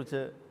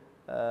കുടുംബത്തെക്കുറിച്ച്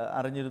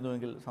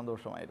അറിഞ്ഞിരുന്നുവെങ്കിൽ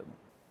സന്തോഷമായിരുന്നു.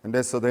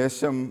 എൻ്റെ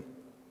സ്വദേശം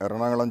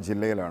എറണാകുളം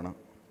ജില്ലയിലാണ്.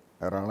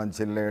 എറണാകുളം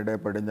ജില്ലയുടെ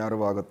പടിഞ്ഞാറ്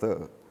ഭാഗത്ത്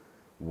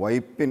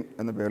വൈപ്പിൻ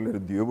എന്ന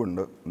പേരിലൊരു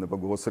ദ്വീപുണ്ട്. ഇന്നിപ്പോൾ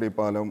ഗോശ്രീ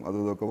പാലം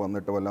അതും ഇതൊക്കെ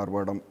വന്നിട്ട്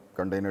വല്ലാർപാടം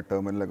കണ്ടെയ്നർ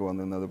ടെർമിനലൊക്കെ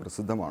വന്നിരുന്നത്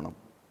പ്രസിദ്ധമാണ്.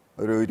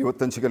 ഒരു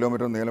 25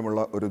 കിലോമീറ്റർ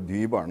നീളമുള്ള ഒരു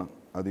ദ്വീപാണ്.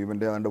 ആ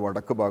ദ്വീപിൻ്റെ ഏതാണ്ട്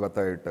വടക്ക്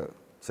ഭാഗത്തായിട്ട്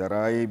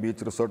ചെറായി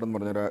ബീച്ച് റിസോർട്ട് എന്ന്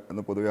പറഞ്ഞൊരു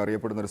എന്ന് പൊതുവെ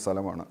അറിയപ്പെടുന്നൊരു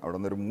സ്ഥലമാണ്. അവിടെ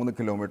നിന്നൊരു 3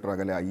 കിലോമീറ്റർ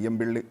അകലെ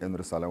അയ്യമ്പിള്ളി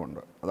എന്നൊരു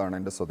സ്ഥലമുണ്ട്. അതാണ്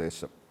എൻ്റെ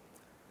സ്വദേശം.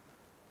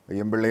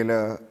 അയ്യമ്പിള്ളിയിൽ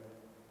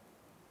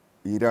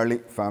ഈരാളി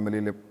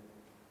ഫാമിലിയിൽ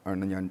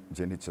ആണ് ഞാൻ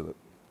ജനിച്ചത്.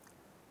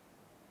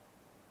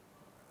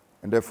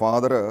 എൻ്റെ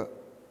ഫാദർ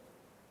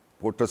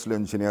പോർട്ട്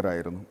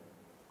എഞ്ചിനീയറായിരുന്നു.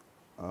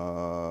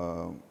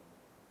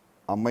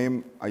 അമ്മയും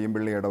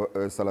അയ്യമ്പിള്ളി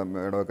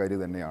ഇടവക്കാരി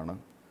തന്നെയാണ്.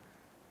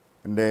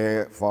 എൻ്റെ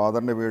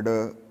ഫാദറിൻ്റെ വീട്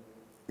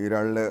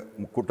ഈരാളിൽ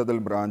മുക്കൂട്ടത്തിൽ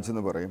ബ്രാഞ്ച്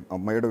എന്ന് പറയും.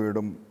 അമ്മയുടെ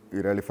വീടും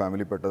ഈരാളി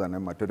ഫാമിലിപ്പെട്ട തന്നെ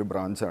മറ്റൊരു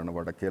ബ്രാഞ്ചാണ്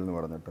വടക്കേൽ എന്ന്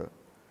പറഞ്ഞിട്ട്.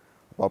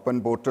 അപ്പോൾ അപ്പൻ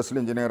പോർട്ട്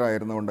എഞ്ചിനീയർ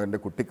ആയിരുന്നുകൊണ്ട് എൻ്റെ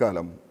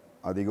കുട്ടിക്കാലം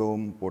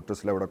അധികവും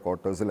പോർട്ട് അവിടെ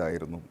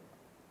ക്വാർട്ടേഴ്സിലായിരുന്നു.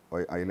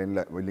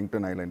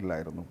 വെല്ലിംഗ്ടൺ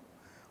ഐലൻഡിലായിരുന്നു.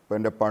 അപ്പോൾ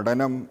എൻ്റെ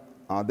പഠനം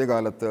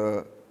ആദ്യകാലത്ത്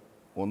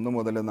 1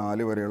 മുതൽ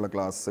 4 വരെയുള്ള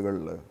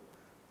ക്ലാസ്സുകളിൽ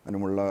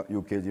അതിനുമുള്ള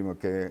UKG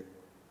ഒക്കെ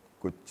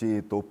Kochi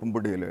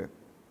തോപ്പുംപടിയിൽ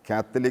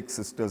Catholic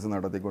sisters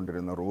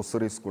നടത്തിക്കൊണ്ടിരുന്ന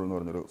rosary school എന്ന്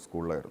പറഞ്ഞൊരു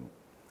സ്കൂളിലായിരുന്നു.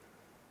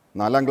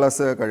 4ാം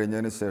ക്ലാസ്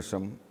കഴിഞ്ഞതിന്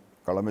ശേഷം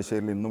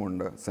കളമശ്ശേരിയിൽ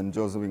ഇന്നുമുണ്ട് cent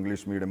Joseph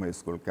English medium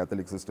high school,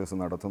 Catholic sisters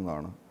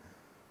നടത്തുന്നതാണ്.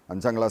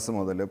 5ാം ക്ലാസ്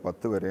മുതൽ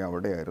 10 വരെ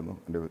അവിടെയായിരുന്നു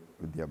എൻ്റെ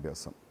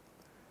വിദ്യാഭ്യാസം.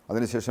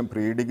 അതിനുശേഷം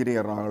പ്രീ ഡിഗ്രി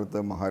എറണാകുളത്ത്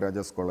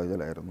മഹാരാജാസ്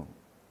കോളേജിലായിരുന്നു.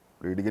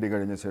 പ്രീ ഡിഗ്രി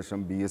കഴിഞ്ഞ ശേഷം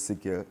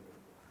BScക്ക്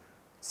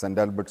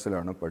സെൻറ്റ്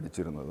ആൽബർട്ട്സിലാണ്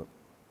പഠിച്ചിരുന്നത്.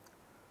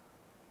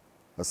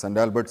 സെൻറ്റ്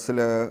ആൽബർട്ട്സിൽ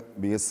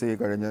BSc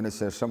കഴിഞ്ഞതിന്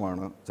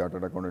ശേഷമാണ്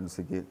ചാർട്ടേഡ്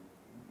അക്കൗണ്ടൻസിക്ക്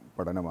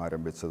പഠനം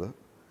ആരംഭിച്ചത്.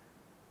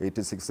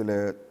 86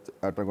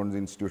 ചാർട്ടേഡ് അക്കൗണ്ടൻസി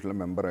ഇൻസ്റ്റിറ്റ്യൂഷനിലെ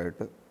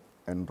മെമ്പറായിട്ട്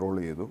എൻറോൾ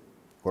ചെയ്തു.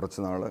 കുറച്ച്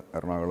നാൾ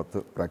എറണാകുളത്ത്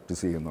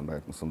പ്രാക്ടീസ്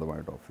ചെയ്യുന്നുണ്ടായിരുന്നു,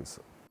 സ്വന്തമായിട്ട് ഓഫീസ്.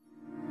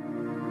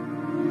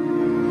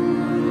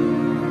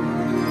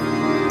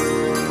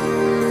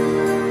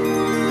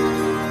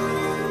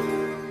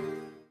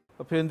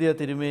 അഭ്യന്ത്യ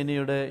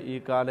തിരുമേനിയുടെ ഈ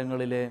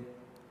കാലങ്ങളിലെ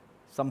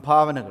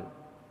സംഭാവനകൾ,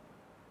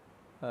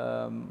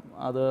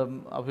 അത്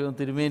അഭ്യന്ത്യ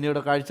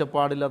തിരുമേനിയുടെ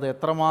കാഴ്ചപ്പാടിൽ അത്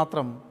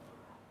എത്രമാത്രം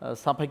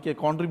സഭയ്ക്ക്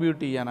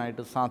കോൺട്രിബ്യൂട്ട്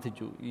ചെയ്യാനായിട്ട്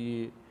സാധിച്ചു? ഈ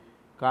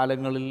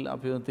കാലങ്ങളിൽ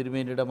അഭ്യന്ത്യ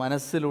തിരുമേനിയുടെ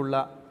മനസ്സിലുള്ള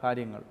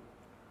കാര്യങ്ങൾ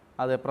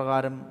അത്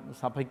എപ്രകാരം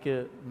സഭയ്ക്ക്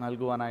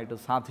നൽകുവാനായിട്ട്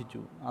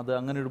സാധിച്ചു? അത്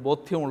അങ്ങനെ ഒരു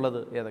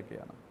ബോധ്യമുള്ളത്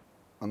ഏതൊക്കെയാണ്?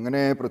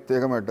 അങ്ങനെ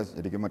പ്രത്യേകമായിട്ട്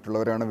ശരിക്കും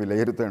മറ്റുള്ളവരാണ്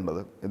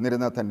വിലയിരുത്തേണ്ടത്.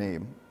 എന്നിരുന്നാൽ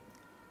തന്നെയും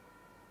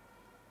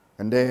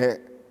എൻ്റെ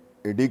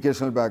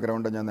എഡ്യൂക്കേഷണൽ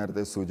ബാക്ക്ഗ്രൗണ്ട് ഞാൻ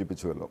നേരത്തെ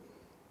സൂചിപ്പിച്ചുവല്ലോ.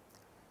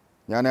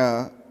 ഞാൻ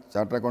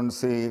ചാർട്ടേഡ്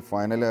അക്കൗണ്ടൻസി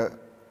ഫൈനൽ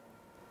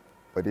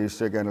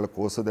പരീക്ഷയ്ക്കാനുള്ള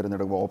കോഴ്സ്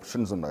തിരഞ്ഞെടുക്കുമ്പോൾ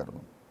ഓപ്ഷൻസ്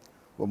ഉണ്ടായിരുന്നു.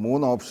 അപ്പോൾ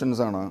 3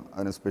 ഓപ്ഷൻസാണ്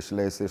അതിന്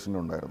സ്പെഷ്യലൈസേഷൻ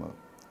ഉണ്ടായിരുന്നത്.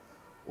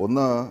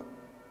 ഒന്ന്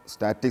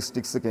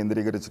സ്റ്റാറ്റിസ്റ്റിക്സ്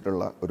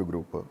കേന്ദ്രീകരിച്ചിട്ടുള്ള ഒരു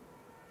ഗ്രൂപ്പ്,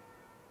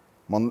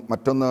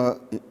 മറ്റൊന്ന്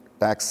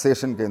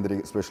ടാക്സേഷൻ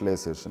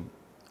സ്പെഷ്യലൈസേഷൻ,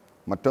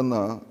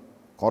 മറ്റൊന്ന്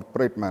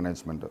കോർപ്പറേറ്റ്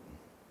മാനേജ്മെൻറ്റ്.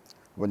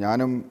 അപ്പോൾ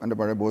ഞാനും എൻ്റെ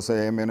പഴയ ബോസ്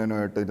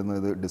AMNനുമായിട്ട് ഇരുന്ന്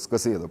ഇത്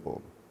ഡിസ്കസ് ചെയ്തപ്പോൾ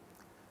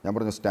ഞാൻ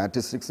പറഞ്ഞു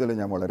സ്റ്റാറ്റിസ്റ്റിക്സിൽ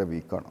ഞാൻ വളരെ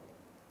വീക്കാണ്.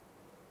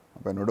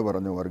 അപ്പോൾ എന്നോട്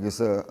പറഞ്ഞു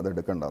വർഗീസ് അത്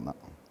എടുക്കണ്ടെന്ന്.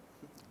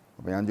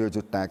 അപ്പോൾ ഞാൻ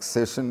ചോദിച്ചു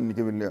ടാക്സേഷൻ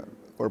എനിക്ക് വലിയ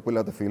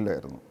കുഴപ്പമില്ലാത്ത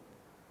ഫീൽഡായിരുന്നു,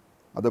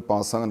 അത്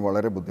പാസ്സാകാൻ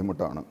വളരെ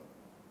ബുദ്ധിമുട്ടാണ്.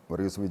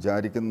 വർഗീസ്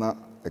വിചാരിക്കുന്ന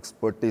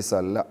എക്സ്പെർട്ടീസ്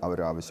അല്ല അവർ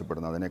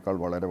ആവശ്യപ്പെടുന്നത്, അതിനേക്കാൾ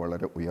വളരെ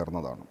വളരെ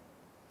ഉയർന്നതാണ്.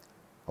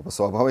 അപ്പോൾ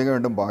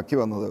സ്വാഭാവികമായിട്ടും ബാക്കി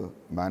വന്നത്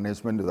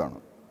മാനേജ്മെൻറ്റ് ഇതാണ്.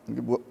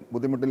 എനിക്ക്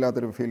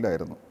ബുദ്ധിമുട്ടില്ലാത്തൊരു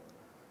ഫീൽഡായിരുന്നു.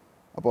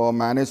 അപ്പോൾ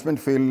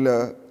മാനേജ്മെൻറ്റ് ഫീൽഡിൽ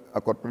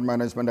കോർപ്പറേറ്റ്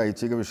മാനേജ്മെൻറ്റ്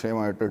ഐച്ഛിക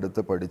വിഷയമായിട്ട്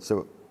എടുത്ത് പഠിച്ച്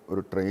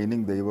ഒരു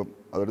ട്രെയിനിങ്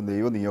അതൊരു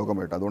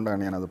ദൈവനിയോഗമായിട്ട്,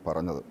 അതുകൊണ്ടാണ് ഞാനത്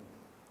പറഞ്ഞത്.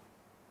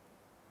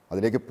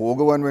 അതിലേക്ക്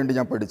പോകുവാൻ വേണ്ടി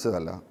ഞാൻ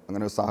പഠിച്ചതല്ല,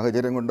 അങ്ങനെ ഒരു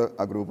സാഹചര്യം കൊണ്ട്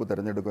ആ ഗ്രൂപ്പ്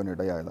തിരഞ്ഞെടുക്കുവാൻ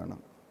ഇടയായതാണ്.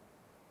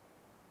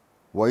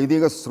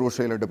 വൈദിക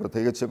ശുശ്രൂഷയിലായിട്ട്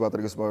പ്രത്യേകിച്ച്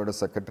പാത്രികസ് ബാവയുടെ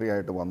സെക്രട്ടറി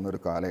ആയിട്ട് വന്നൊരു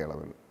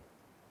കാലയളവിൽ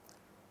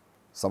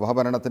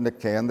സഭാഭരണത്തിൻ്റെ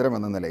കേന്ദ്രം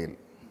എന്ന നിലയിൽ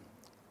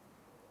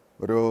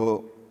ഒരു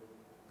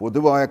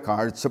പൊതുവായ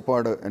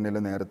കാഴ്ചപ്പാട് എന്നിൽ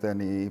നേരത്തെ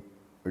തന്നെ ഈ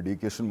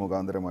എഡ്യൂക്കേഷൻ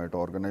മുഖാന്തരമായിട്ട്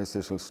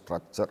ഓർഗനൈസേഷണൽ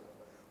സ്ട്രക്ചർ,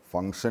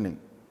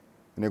 ഫങ്ഷനിങ്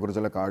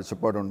ഇതിനെക്കുറിച്ചുള്ള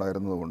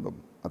കാഴ്ചപ്പാടുണ്ടായിരുന്നതുകൊണ്ടും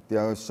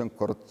അത്യാവശ്യം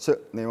കുറച്ച്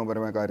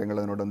നിയമപരമായ കാര്യങ്ങൾ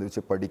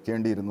അതിനോടനുബന്ധിച്ച്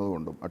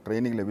പഠിക്കേണ്ടിയിരുന്നതുകൊണ്ടും ആ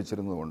ട്രെയിനിങ്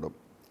ലഭിച്ചിരുന്നതുകൊണ്ടും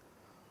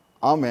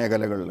ആ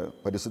മേഖലകളിൽ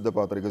പരിശുദ്ധ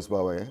പാത്രികസ്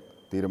ബാവയെ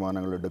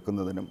തീരുമാനങ്ങൾ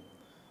എടുക്കുന്നതിനും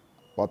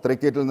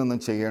പത്രിക്കേറ്റിൽ നിന്നും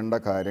ചെയ്യേണ്ട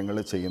കാര്യങ്ങൾ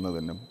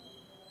ചെയ്യുന്നതിനും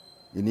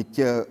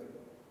എനിക്ക്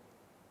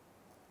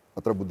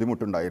അത്ര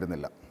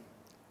ബുദ്ധിമുട്ടുണ്ടായിരുന്നില്ല.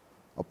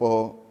 അപ്പോൾ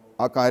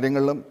ആ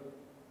കാര്യങ്ങളിലും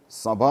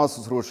സഭാ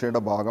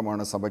ശുശ്രൂഷയുടെ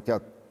ഭാഗമാണ്, സഭയ്ക്ക്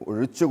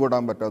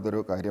ഒഴിച്ചുകൂടാൻ പറ്റാത്തൊരു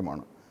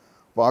കാര്യമാണ്.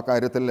 അപ്പോൾ ആ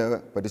കാര്യത്തിൽ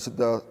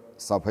പരിശുദ്ധ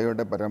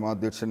സഭയുടെ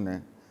പരമാധ്യക്ഷനെ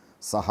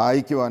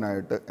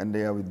സഹായിക്കുവാനായിട്ട് എൻ്റെ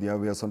ആ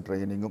വിദ്യാഭ്യാസം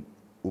ട്രെയിനിങ്ങും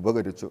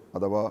ഉപകരിച്ചു.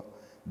 അഥവാ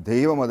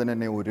ദൈവം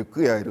അതിനെന്നെ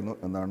ഒരുക്കുകയായിരുന്നു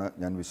എന്നാണ്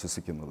ഞാൻ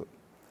വിശ്വസിക്കുന്നത്.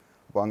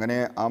 അപ്പോൾ അങ്ങനെ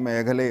ആ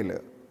മേഖലയിൽ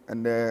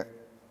എൻ്റെ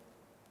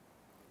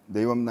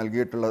ദൈവം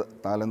നൽകിയിട്ടുള്ള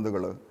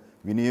താലന്തുകൾ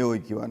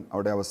വിനിയോഗിക്കുവാൻ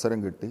അവിടെ അവസരം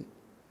കിട്ടി.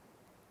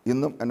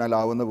 ഇന്നും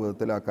എന്നാലാവുന്ന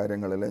വിധത്തിൽ ആ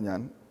കാര്യങ്ങളിൽ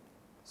ഞാൻ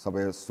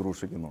സഭയെ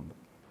ശുശ്രൂഷിക്കുന്നുണ്ട്.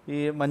 ഈ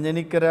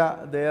മഞ്ഞനിക്കര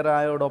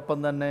ദേറായോടൊപ്പം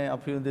തന്നെ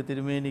അഭ്യന്ത്യ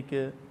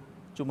തിരുമേനിക്ക്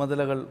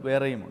ചുമതലകൾ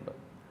വേറെയുമുണ്ട്.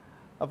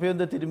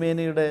 അഭ്യന്ത്യ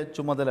തിരുമേനിയുടെ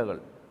ചുമതലകൾ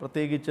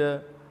പ്രത്യേകിച്ച്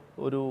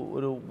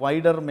ഒരു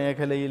വൈഡർ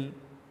മേഖലയിൽ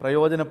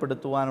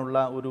പ്രയോജനപ്പെടുത്തുവാനുള്ള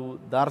ഒരു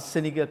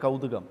ദാർശനിക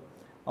കൗതുകം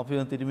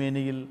അഭ്യന്ത്യ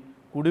തിരുമേനിയിൽ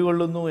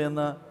കുടികൊള്ളുന്നു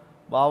എന്ന്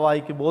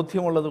ബാവായിക്ക്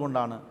ബോധ്യമുള്ളത്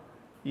കൊണ്ടാണ്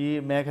ഈ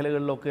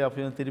മേഖലകളിലൊക്കെ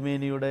അഭിവന്ദ്യ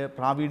തിരുമേനിയുടെ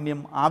പ്രാവീണ്യം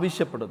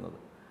ആവശ്യപ്പെടുന്നത്.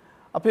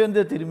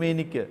 അഭിവന്ദ്യ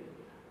തിരുമേനിക്ക്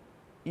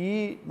ഈ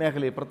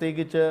മേഖലയിൽ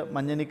പ്രത്യേകിച്ച്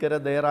മഞ്ഞനിക്കര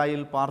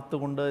ദേറായിൽ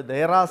പാർത്തുകൊണ്ട്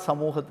ദേറാ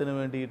സമൂഹത്തിന്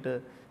വേണ്ടിയിട്ട്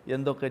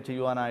എന്തൊക്കെ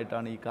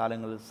ചെയ്യുവാനായിട്ടാണ് ഈ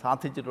കാലങ്ങളിൽ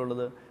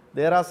സാധിച്ചിട്ടുള്ളത്?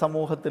 ദേറാ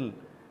സമൂഹത്തിൽ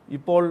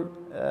ഇപ്പോൾ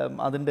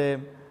അതിൻ്റെ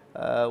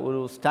ഒരു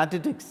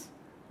സ്റ്റാറ്റിസ്റ്റിക്സ്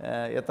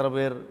എത്ര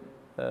പേർ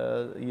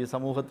ഈ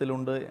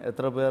സമൂഹത്തിലുണ്ട്,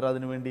 എത്ര പേർ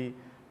അതിനുവേണ്ടി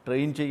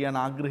ട്രെയിൻ ചെയ്യാൻ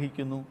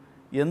ആഗ്രഹിക്കുന്നു,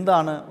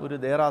 എന്താണ് ഒരു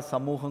ദേറാ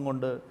സമൂഹം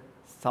കൊണ്ട്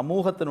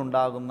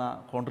സമൂഹത്തിനുണ്ടാകുന്ന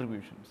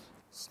കോൺട്രിബ്യൂഷൻസ്?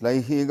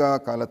 ശ്ലൈഹിക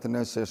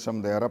കാലത്തിന് ശേഷം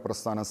ദേറ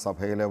പ്രസ്ഥാന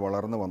സഭയിലെ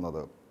വളർന്നു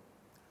വന്നത്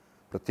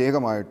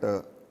പ്രത്യേകമായിട്ട്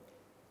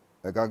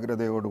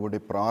ഏകാഗ്രതയോടുകൂടി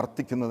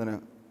പ്രാർത്ഥിക്കുന്നതിന്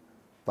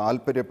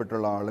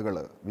താല്പര്യപ്പെട്ടുള്ള ആളുകൾ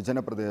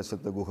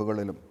വിജനപ്രദേശത്ത്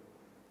ഗുഹകളിലും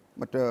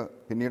മറ്റ്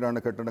പിന്നീടാണ്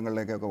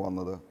കെട്ടിടങ്ങളിലേക്കൊക്കെ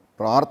വന്നത്.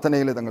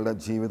 പ്രാർത്ഥനയിൽ തങ്ങളുടെ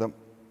ജീവിതം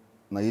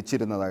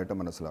നയിച്ചിരുന്നതായിട്ട്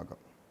മനസ്സിലാക്കാം.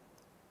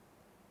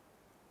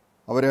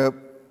 അവർ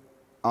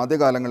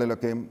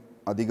ആദ്യകാലങ്ങളിലൊക്കെയും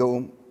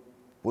അധികവും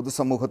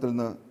പൊതുസമൂഹത്തിൽ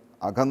നിന്ന്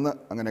അകന്ന്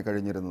അങ്ങനെ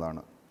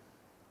കഴിഞ്ഞിരുന്നതാണ്.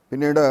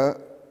 പിന്നീട്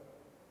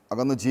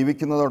അകന്ന്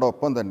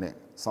ജീവിക്കുന്നതോടൊപ്പം തന്നെ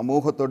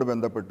സമൂഹത്തോട്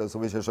ബന്ധപ്പെട്ട്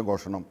സുവിശേഷ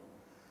ഘോഷണം,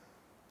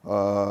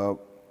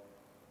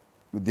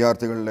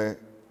 വിദ്യാർത്ഥികളുടെ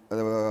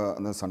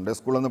സൺഡേ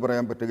സ്കൂളെന്ന്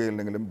പറയാൻ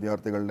പറ്റുകയില്ലെങ്കിലും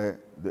വിദ്യാർത്ഥികളുടെ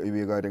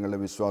ദൈവിക കാര്യങ്ങളിൽ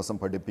വിശ്വാസം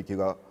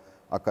പഠിപ്പിക്കുക,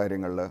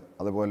 അക്കാര്യങ്ങളിൽ,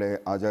 അതുപോലെ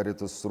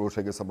ആചാര്യത്വ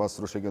ശുശ്രൂഷയ്ക്ക് സഭാ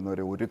ശുശ്രൂഷയ്ക്ക്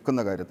എന്നവരെ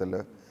ഒരുക്കുന്ന കാര്യത്തിൽ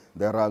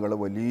ദേറാകൾ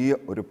വലിയ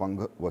ഒരു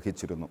പങ്ക്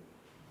വഹിച്ചിരുന്നു.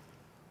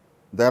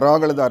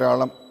 ദേറാകൾ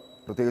ധാരാളം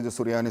പ്രത്യേകിച്ച്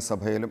സുറിയാനി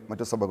സഭയിലും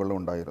മറ്റു സഭകളിലും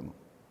ഉണ്ടായിരുന്നു.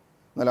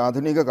 എന്നാൽ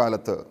ആധുനിക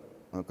കാലത്ത്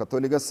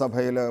കത്തോലിക്ക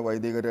സഭയിൽ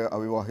വൈദികർ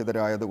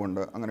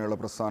അവിവാഹിതരായതുകൊണ്ട് അങ്ങനെയുള്ള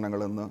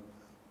പ്രസ്ഥാനങ്ങൾ ഇന്ന്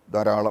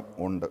ധാരാളം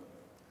ഉണ്ട്.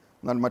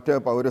 എന്നാൽ മറ്റ്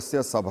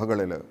പൗരസ്ത്യ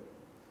സഭകളിൽ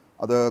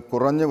അത്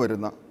കുറഞ്ഞു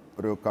വരുന്ന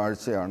ഒരു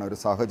കാഴ്ചയാണ്, ഒരു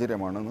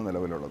സാഹചര്യമാണ് ഇന്ന്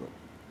നിലവിലുള്ളത്.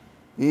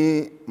 ഈ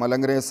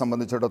മലങ്കരയെ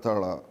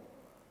സംബന്ധിച്ചിടത്തോളം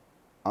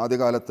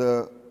ആദ്യകാലത്ത്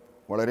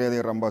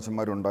വളരെയധികം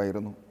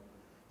റമ്പാച്ചന്മാരുണ്ടായിരുന്നു.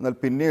 എന്നാൽ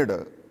പിന്നീട്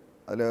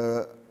അതിൽ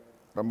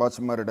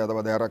റമ്പാച്ചന്മാരുടെ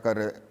അഥവാ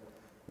ദേറാക്കാരുടെ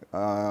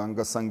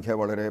അംഗസംഖ്യ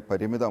വളരെ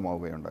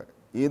പരിമിതമാവുകയുണ്ടായി.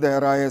 ഈ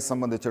ദേറായെ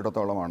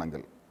സംബന്ധിച്ചിടത്തോളം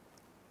ആണെങ്കിൽ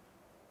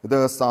ഇത്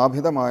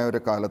സ്ഥാപിതമായ ഒരു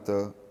കാലത്ത്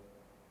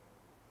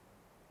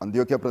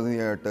അന്ത്യോക്യ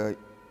പ്രതിനിധിയായിട്ട്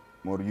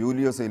മോർ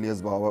യൂലിയോസ്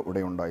ഏലിയസ് ബാവ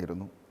ഇവിടെ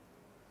ഉണ്ടായിരുന്നു.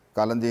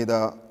 കാലം ചെയ്ത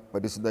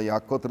പരിശുദ്ധ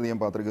യാക്കോ തൃതീയം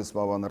പാത്രികീസ്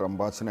ബാവ എന്ന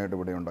റമ്പാച്ചനായിട്ട്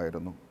ഇവിടെ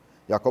ഉണ്ടായിരുന്നു.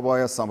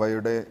 യാക്കോബായ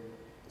സഭയുടെ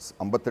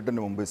 58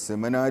 മുമ്പ്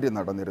സെമിനാരി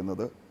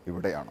നടന്നിരുന്നത്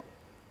ഇവിടെയാണ്.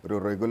 ഒരു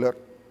റെഗുലർ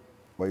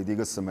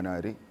വൈദിക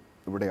സെമിനാരി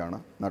ഇവിടെയാണ്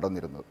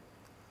നടന്നിരുന്നത്.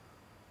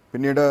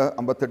 പിന്നീട്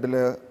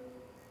 58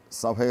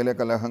 സഭയിലെ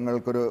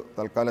കലഹങ്ങൾക്കൊരു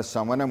തൽക്കാല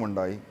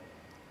ശമനമുണ്ടായി.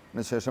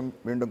 അതിനുശേഷം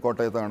വീണ്ടും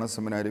കോട്ടയത്താണ്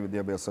സെമിനാരി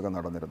വിദ്യാഭ്യാസമൊക്കെ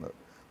നടന്നിരുന്നത്.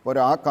 അപ്പോൾ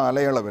ആ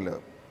കാലയളവിൽ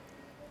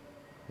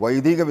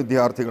വൈദിക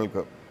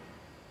വിദ്യാർത്ഥികൾക്ക്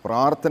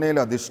പ്രാർത്ഥനയിൽ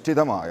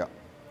അധിഷ്ഠിതമായ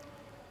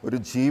ഒരു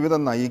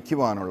ജീവിതം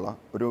നയിക്കുവാനുള്ള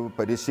ഒരു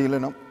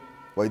പരിശീലനം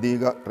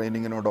വൈദിക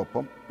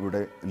ട്രെയിനിങ്ങിനോടൊപ്പം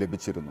ഇവിടെ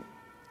ലഭിച്ചിരുന്നു.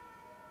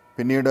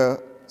 പിന്നീട്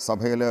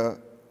സഭയിൽ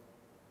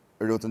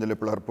 75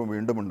 പിളർപ്പ്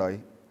വീണ്ടും ഉണ്ടായി.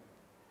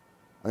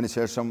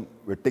 അതിനുശേഷം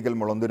വെട്ടിക്കൽ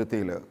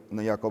മുളന്തുരുത്തിയിൽ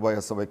ഇന്ന് യാക്കോബായ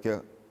സഭയ്ക്ക്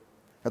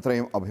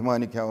എത്രയും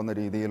അഭിമാനിക്കാവുന്ന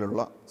രീതിയിലുള്ള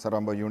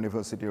സറാമ്പ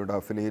യൂണിവേഴ്സിറ്റിയോട്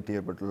അഫിലിയേറ്റ്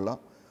ചെയ്യപ്പെട്ടുള്ള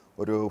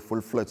ഒരു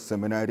ഫുൾ ഫ്ലെജ്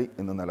സെമിനാരി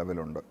ഇന്ന്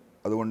നിലവിലുണ്ട്.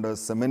 അതുകൊണ്ട്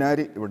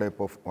സെമിനാരി ഇവിടെ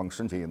ഇപ്പോൾ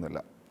ഫങ്ഷൻ ചെയ്യുന്നില്ല.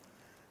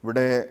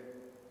 ഇവിടെ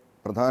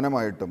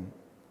പ്രധാനമായിട്ടും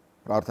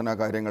പ്രാർത്ഥനാ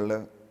കാര്യങ്ങളിൽ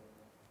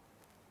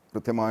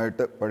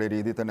കൃത്യമായിട്ട് പഴയ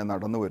രീതിയിൽ തന്നെ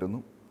നടന്നു വരുന്നു.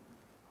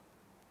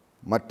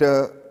 മറ്റ്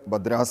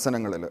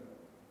ഭദ്രാസനങ്ങളിൽ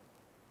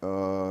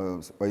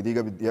വൈദിക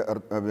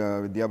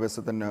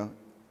വിദ്യാഭ്യാസത്തിന്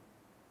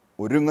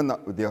ഒരുങ്ങുന്ന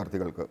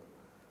വിദ്യാർത്ഥികൾക്ക്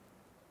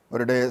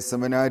അവരുടെ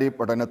സെമിനാരി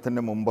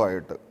പഠനത്തിന്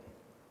മുമ്പായിട്ട്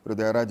ഒരു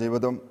ദേറാ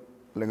ജീവിതം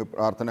അല്ലെങ്കിൽ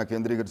പ്രാർത്ഥന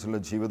കേന്ദ്രീകരിച്ചുള്ള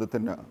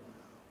ജീവിതത്തിന്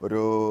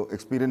ഒരു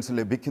എക്സ്പീരിയൻസ്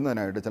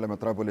ലഭിക്കുന്നതിനായിട്ട് ചില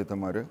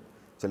മെത്രാപ്പൊലീത്തന്മാർ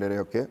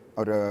ചിലരെയൊക്കെ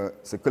അവർ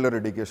സെക്കുലർ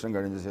എഡ്യൂക്കേഷൻ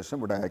കഴിഞ്ഞ ശേഷം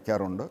ഇവിടെ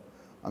അയക്കാറുണ്ട്.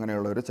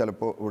 അങ്ങനെയുള്ളവർ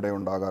ചിലപ്പോൾ ഇവിടെ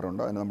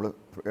ഉണ്ടാകാറുണ്ട്. അതിന് നമ്മൾ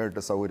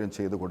ആയിട്ട് സൗകര്യം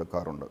ചെയ്ത്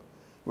കൊടുക്കാറുണ്ട്.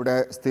 ഇവിടെ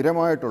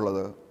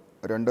സ്ഥിരമായിട്ടുള്ളത്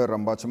 2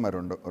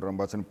 റമ്പാച്ചന്മാരുണ്ട്. ഒരു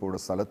റമ്പാച്ചൻ ഇപ്പോൾ ഇവിടെ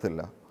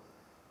സ്ഥലത്തില്ല,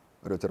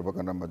 ഒരു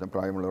ചെറുപ്പക്കാരൻ റമ്പാച്ചൻ,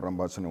 പ്രായമുള്ള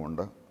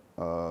റമ്പാച്ചനുമുണ്ട്.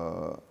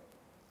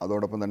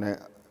 അതോടൊപ്പം തന്നെ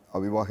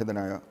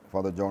അവിവാഹിതനായ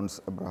ഫാദർ ജോൺസ്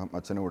എബ്രഹാം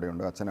അച്ഛനും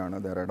ഇവിടെയുണ്ട്. അച്ഛനാണ്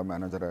ദേറയുടെ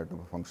മാനേജറായിട്ട്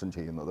ഫങ്ഷൻ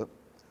ചെയ്യുന്നത്.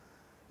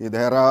 ഈ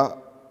ദേറ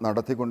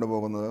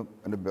നടത്തിക്കൊണ്ടുപോകുന്നത്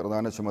എൻ്റെ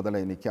പ്രധാന ചുമതല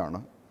എനിക്കാണ്.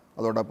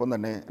 അതോടൊപ്പം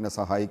തന്നെ എന്നെ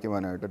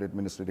സഹായിക്കുവാനായിട്ട് ഒരു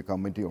അഡ്മിനിസ്ട്രേറ്റീവ്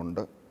കമ്മിറ്റി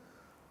ഉണ്ട്.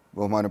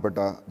 ബഹുമാനപ്പെട്ട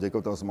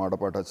ജേക്കബ് തോമസ്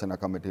മാടപ്പാട്ട് അച്ഛൻ ആ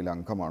കമ്മിറ്റിയിലെ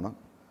അംഗമാണ്.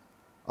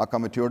 ആ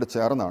കമ്മിറ്റിയോട്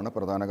ചേർന്നാണ്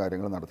പ്രധാന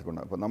കാര്യങ്ങൾ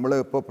നടത്തിക്കൊണ്ടത്. അപ്പോൾ നമ്മൾ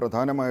ഇപ്പോൾ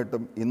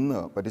പ്രധാനമായിട്ടും ഇന്ന്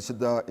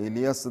പരിശുദ്ധ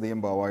ഏലിയാസ്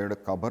തൃതീയം ബാവായുടെ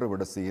ഖബർ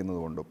ഇവിടെ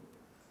ചെയ്യുന്നതുകൊണ്ടും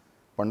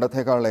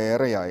പണ്ടത്തേക്കാൾ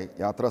ഏറെയായി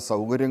യാത്രാ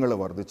സൗകര്യങ്ങൾ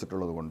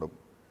വർദ്ധിച്ചിട്ടുള്ളത് കൊണ്ടും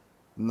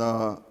ഇന്ന്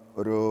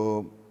ഒരു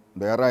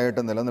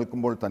ദേറായിട്ട്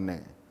നിലനിൽക്കുമ്പോൾ തന്നെ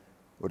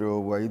ഒരു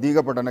വൈദിക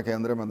പഠന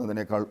കേന്ദ്രം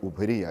എന്നതിനേക്കാൾ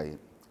ഉപരിയായി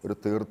ഒരു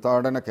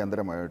തീർത്ഥാടന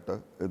കേന്ദ്രമായിട്ട്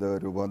ഇത്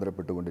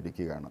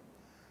രൂപാന്തരപ്പെട്ടുകൊണ്ടിരിക്കുകയാണ്.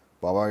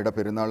 ബാവായുടെ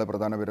പെരുന്നാൾ,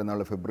 പ്രധാന പെരുന്നാൾ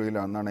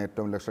ഫെബ്രുവരിയിലാണെന്നാണ്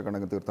ഏറ്റവും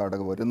ലക്ഷക്കണക്കിന്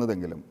തീർത്ഥാടകർ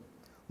വരുന്നതെങ്കിലും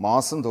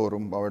മാസം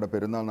തോറും ബാവയുടെ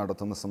പെരുന്നാൾ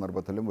നടത്തുന്ന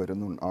സന്ദർഭത്തിലും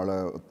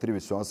ഒത്തിരി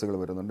വിശ്വാസികൾ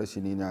വരുന്നുണ്ട്.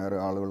 ശനി ഞായർ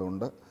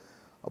ആളുകളുണ്ട്.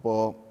 അപ്പോൾ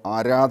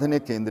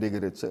ആരാധനയെ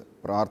കേന്ദ്രീകരിച്ച്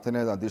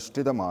പ്രാർത്ഥനയിൽ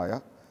അധിഷ്ഠിതമായ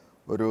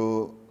ഒരു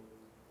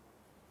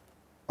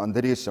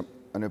അന്തരീക്ഷം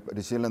അതിന്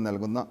പരിശീലനം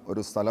നൽകുന്ന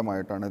ഒരു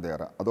സ്ഥലമായിട്ടാണ്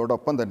ദേറ.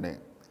 അതോടൊപ്പം തന്നെ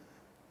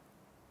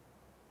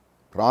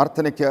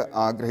പ്രാർത്ഥനയ്ക്ക്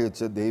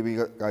ആഗ്രഹിച്ച്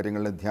ദൈവിക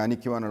കാര്യങ്ങളിൽ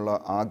ധ്യാനിക്കുവാനുള്ള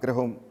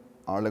ആഗ്രഹവും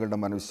ആളുകളുടെ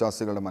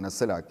വിശ്വാസികളുടെ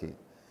മനസ്സിലാക്കി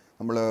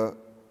നമ്മൾ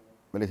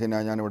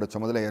ഞാനിവിടെ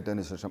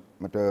ചുമതലയേറ്റതിന് ശേഷം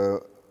മറ്റ്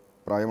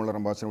പ്രായമുള്ള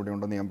റമ്പാച്ചൻ ഇവിടെ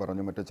ഉണ്ടെന്ന് ഞാൻ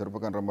പറഞ്ഞു. മറ്റേ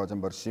ചെറുപ്പക്കാരൻ റമ്പാച്ചൻ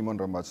ബർഷീമോൻ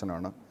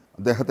റമ്പാച്ചനാണ്.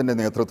 അദ്ദേഹത്തിൻ്റെ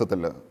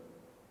നേതൃത്വത്തിൽ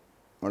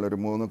നമ്മളൊരു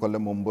 3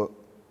 കൊല്ലം മുമ്പ്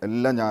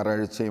എല്ലാ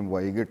ഞായറാഴ്ചയും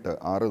വൈകിട്ട്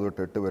 6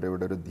 തൊട്ട് 8 വരെ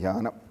ഇവിടെ ഒരു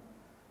ധ്യാനം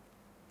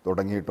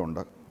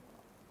തുടങ്ങിയിട്ടുണ്ട്.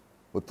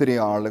 ഒത്തിരി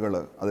ആളുകൾ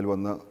അതിൽ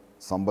വന്ന്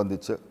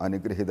സംബന്ധിച്ച്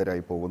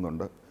അനുഗ്രഹീതരായി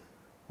പോകുന്നുണ്ട്.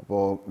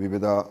 അപ്പോൾ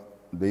വിവിധ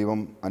ദൈവം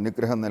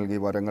അനുഗ്രഹം നൽകി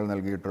വരങ്ങൾ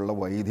നൽകിയിട്ടുള്ള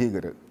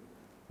വൈദികർ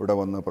ഇവിടെ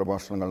വന്ന്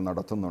പ്രഭാഷണങ്ങൾ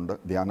നടത്തുന്നുണ്ട്,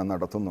 ധ്യാനം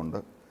നടത്തുന്നുണ്ട്.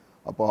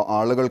 അപ്പോൾ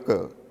ആളുകൾക്ക്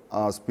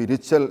ആ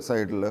സ്പിരിച്വൽ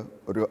സൈഡിൽ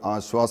ഒരു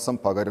ആശ്വാസം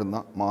പകരുന്ന,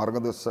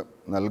 മാർഗദർശനം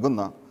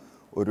നൽകുന്ന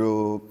ഒരു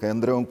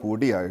കേന്ദ്രവും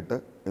കൂടിയായിട്ട്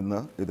ഇന്ന്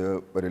ഇത്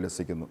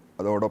പരിലസിക്കുന്നു.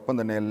 അതോടൊപ്പം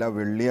തന്നെ എല്ലാ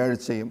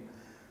വെള്ളിയാഴ്ചയും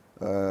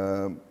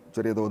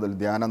ചെറിയ തോതിൽ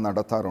ധ്യാനം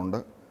നടത്താറുണ്ട്.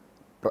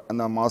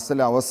 എന്നാൽ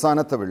മാസത്തിലെ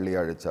അവസാനത്തെ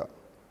വെള്ളിയാഴ്ച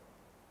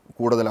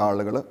കൂടുതൽ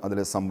ആളുകൾ അതിൽ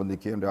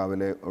സംബന്ധിക്കുകയും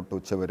രാവിലെ തൊട്ട്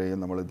ഉച്ചവരെയും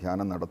നമ്മൾ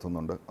ധ്യാനം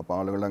നടത്തുന്നുണ്ട്. അപ്പോൾ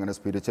ആളുകൾ അങ്ങനെ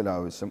സ്പിരിച്വൽ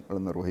ആവശ്യങ്ങൾ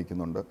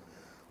നിർവഹിക്കുന്നുണ്ട്.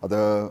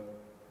 അത്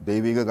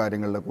ദൈവിക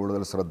കാര്യങ്ങളിൽ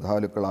കൂടുതൽ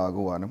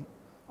ശ്രദ്ധാലുക്കളാകുവാനും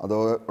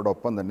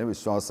അതോടൊപ്പം തന്നെ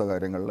വിശ്വാസ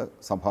കാര്യങ്ങളിൽ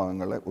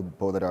സഭാംഗങ്ങളെ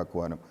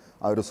ഉദ്ബോധരാക്കുവാനും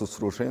ആ ഒരു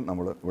ശുശ്രൂഷയും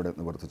നമ്മൾ ഇവിടെ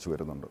നിവർത്തിച്ചു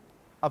വരുന്നുണ്ട്.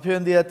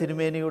 അഭിവന്ദ്യ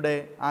തിരുമേനിയുടെ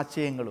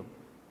ആശയങ്ങളും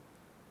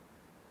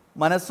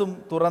മനസ്സും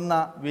തുറന്ന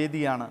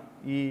വേദിയാണ്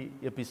ഈ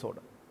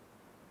എപ്പിസോഡ്.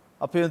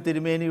 അഭിവന്ദ്യ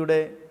തിരുമേനിയുടെ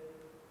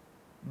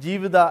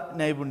ജീവിത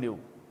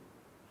നൈപുണ്യവും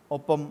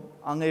ഒപ്പം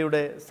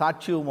അങ്ങയുടെ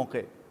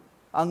സാക്ഷ്യവുമൊക്കെ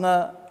അങ്ങ്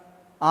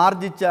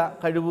ആർജിച്ച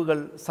കഴിവുകൾ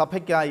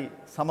സഭയ്ക്കായി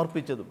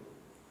സമർപ്പിച്ചതും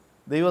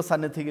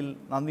ദൈവസന്നിധിയിൽ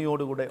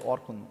നന്ദിയോടുകൂടെ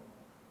ഓർക്കുന്നു.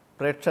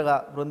 പ്രേക്ഷക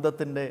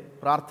വൃന്ദത്തിൻ്റെ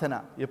പ്രാർത്ഥന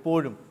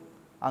എപ്പോഴും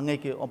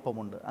അങ്ങയ്ക്ക്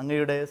ഒപ്പമുണ്ട്.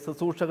 അങ്ങയുടെ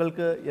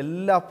ശുശ്രൂഷകൾക്ക്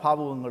എല്ലാ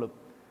ഭാവുകങ്ങളും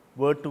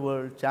വേർഡ് ടു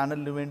വേൾഡ്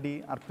ചാനലിനു വേണ്ടി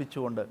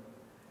അർപ്പിച്ചുകൊണ്ട്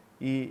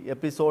ഈ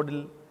എപ്പിസോഡിൽ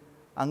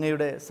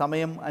അങ്ങയുടെ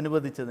സമയം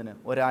അനുവദിച്ചതിന്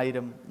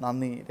 1000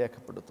 നന്ദി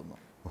രേഖപ്പെടുത്തുന്നു.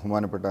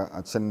 ബഹുമാനപ്പെട്ട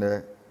അച്ഛൻ്റെ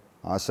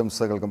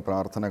ആശംസകൾക്കും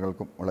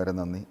പ്രാർത്ഥനകൾക്കും വളരെ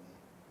നന്ദി.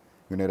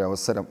 ഇങ്ങനൊരു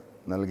അവസരം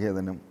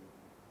നൽകിയതിനും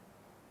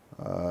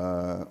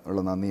ഉള്ള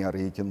നന്ദി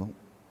അറിയിക്കുന്നു.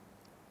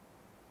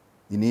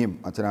 ഇനിയും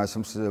അച്ഛൻ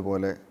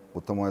ആശംസിച്ചതുപോലെ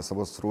ഉത്തമമായ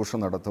ശുശ്രൂഷ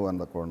നടത്തുവാൻ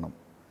തക്കവണ്ണം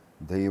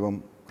ദൈവം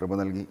കൃപ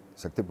നൽകി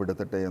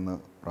ശക്തിപ്പെടുത്തട്ടെ എന്ന്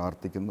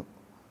പ്രാർത്ഥിക്കുന്നു.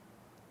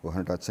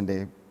 ബഹുമാനപ്പെട്ട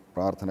അച്ഛൻ്റെയും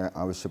പ്രാർത്ഥന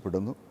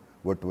ആവശ്യപ്പെടുന്നു.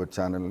 വേർഡ് ടു വേൾഡ്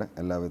ചാനലിലെ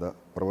എല്ലാവിധ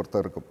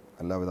പ്രവർത്തകർക്കും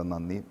എല്ലാവിധ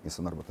നന്ദിയും ഈ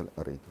സന്ദർഭത്തിൽ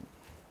അറിയിക്കുന്നു.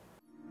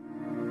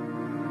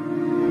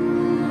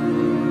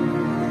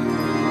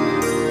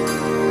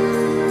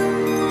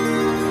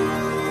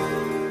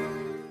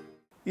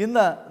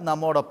 ഇന്ന്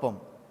നമ്മോടൊപ്പം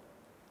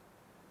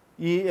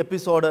ഈ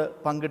എപ്പിസോഡ്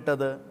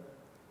പങ്കിട്ടത്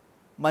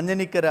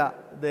മഞ്ഞനിക്കര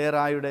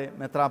ദേറായുടെ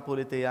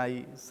മെത്രാപ്പോലിത്തയായി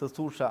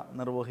ശുശ്രൂഷ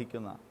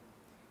നിർവഹിക്കുന്ന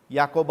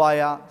യാക്കോബായ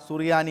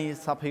സുറിയാനി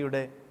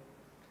സഭയുടെ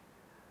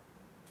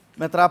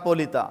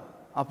മെത്രാപ്പോലിത്ത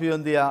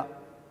അഭിവന്ദ്യ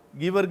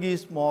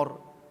ഗീവർഗീസ് മോർ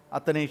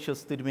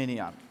അത്തനേഷ്യസ്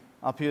തിരുമേനിയാണ്.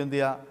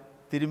 അഭിവന്ദ്യ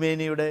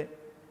തിരുമേനിയുടെ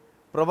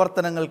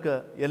പ്രവർത്തനങ്ങൾക്ക്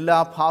എല്ലാ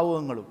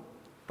ഭാവുകങ്ങളും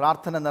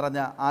പ്രാർത്ഥന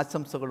നിറഞ്ഞ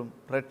ആശംസകളും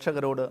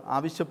പ്രേക്ഷകരോട്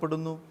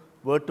ആവശ്യപ്പെടുന്നു.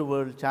 വേർഡ് ടു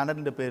വേൾഡ്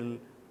ചാനലിൻ്റെ പേരിൽ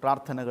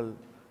പ്രാർത്ഥനകൾ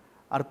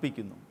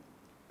അർപ്പിക്കുന്നു.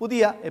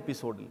 പുതിയ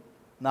എപ്പിസോഡിൽ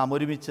നാം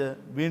ഒരുമിച്ച്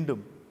വീണ്ടും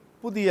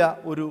പുതിയ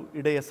ഒരു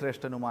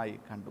ഇടയശ്രേഷ്ഠനുമായി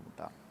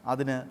കണ്ടുമുട്ടാം.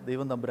 അതിന്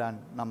ദൈവം തമ്പുരാൻ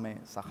നമ്മെ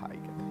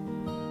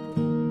സഹായിക്കട്ടെ.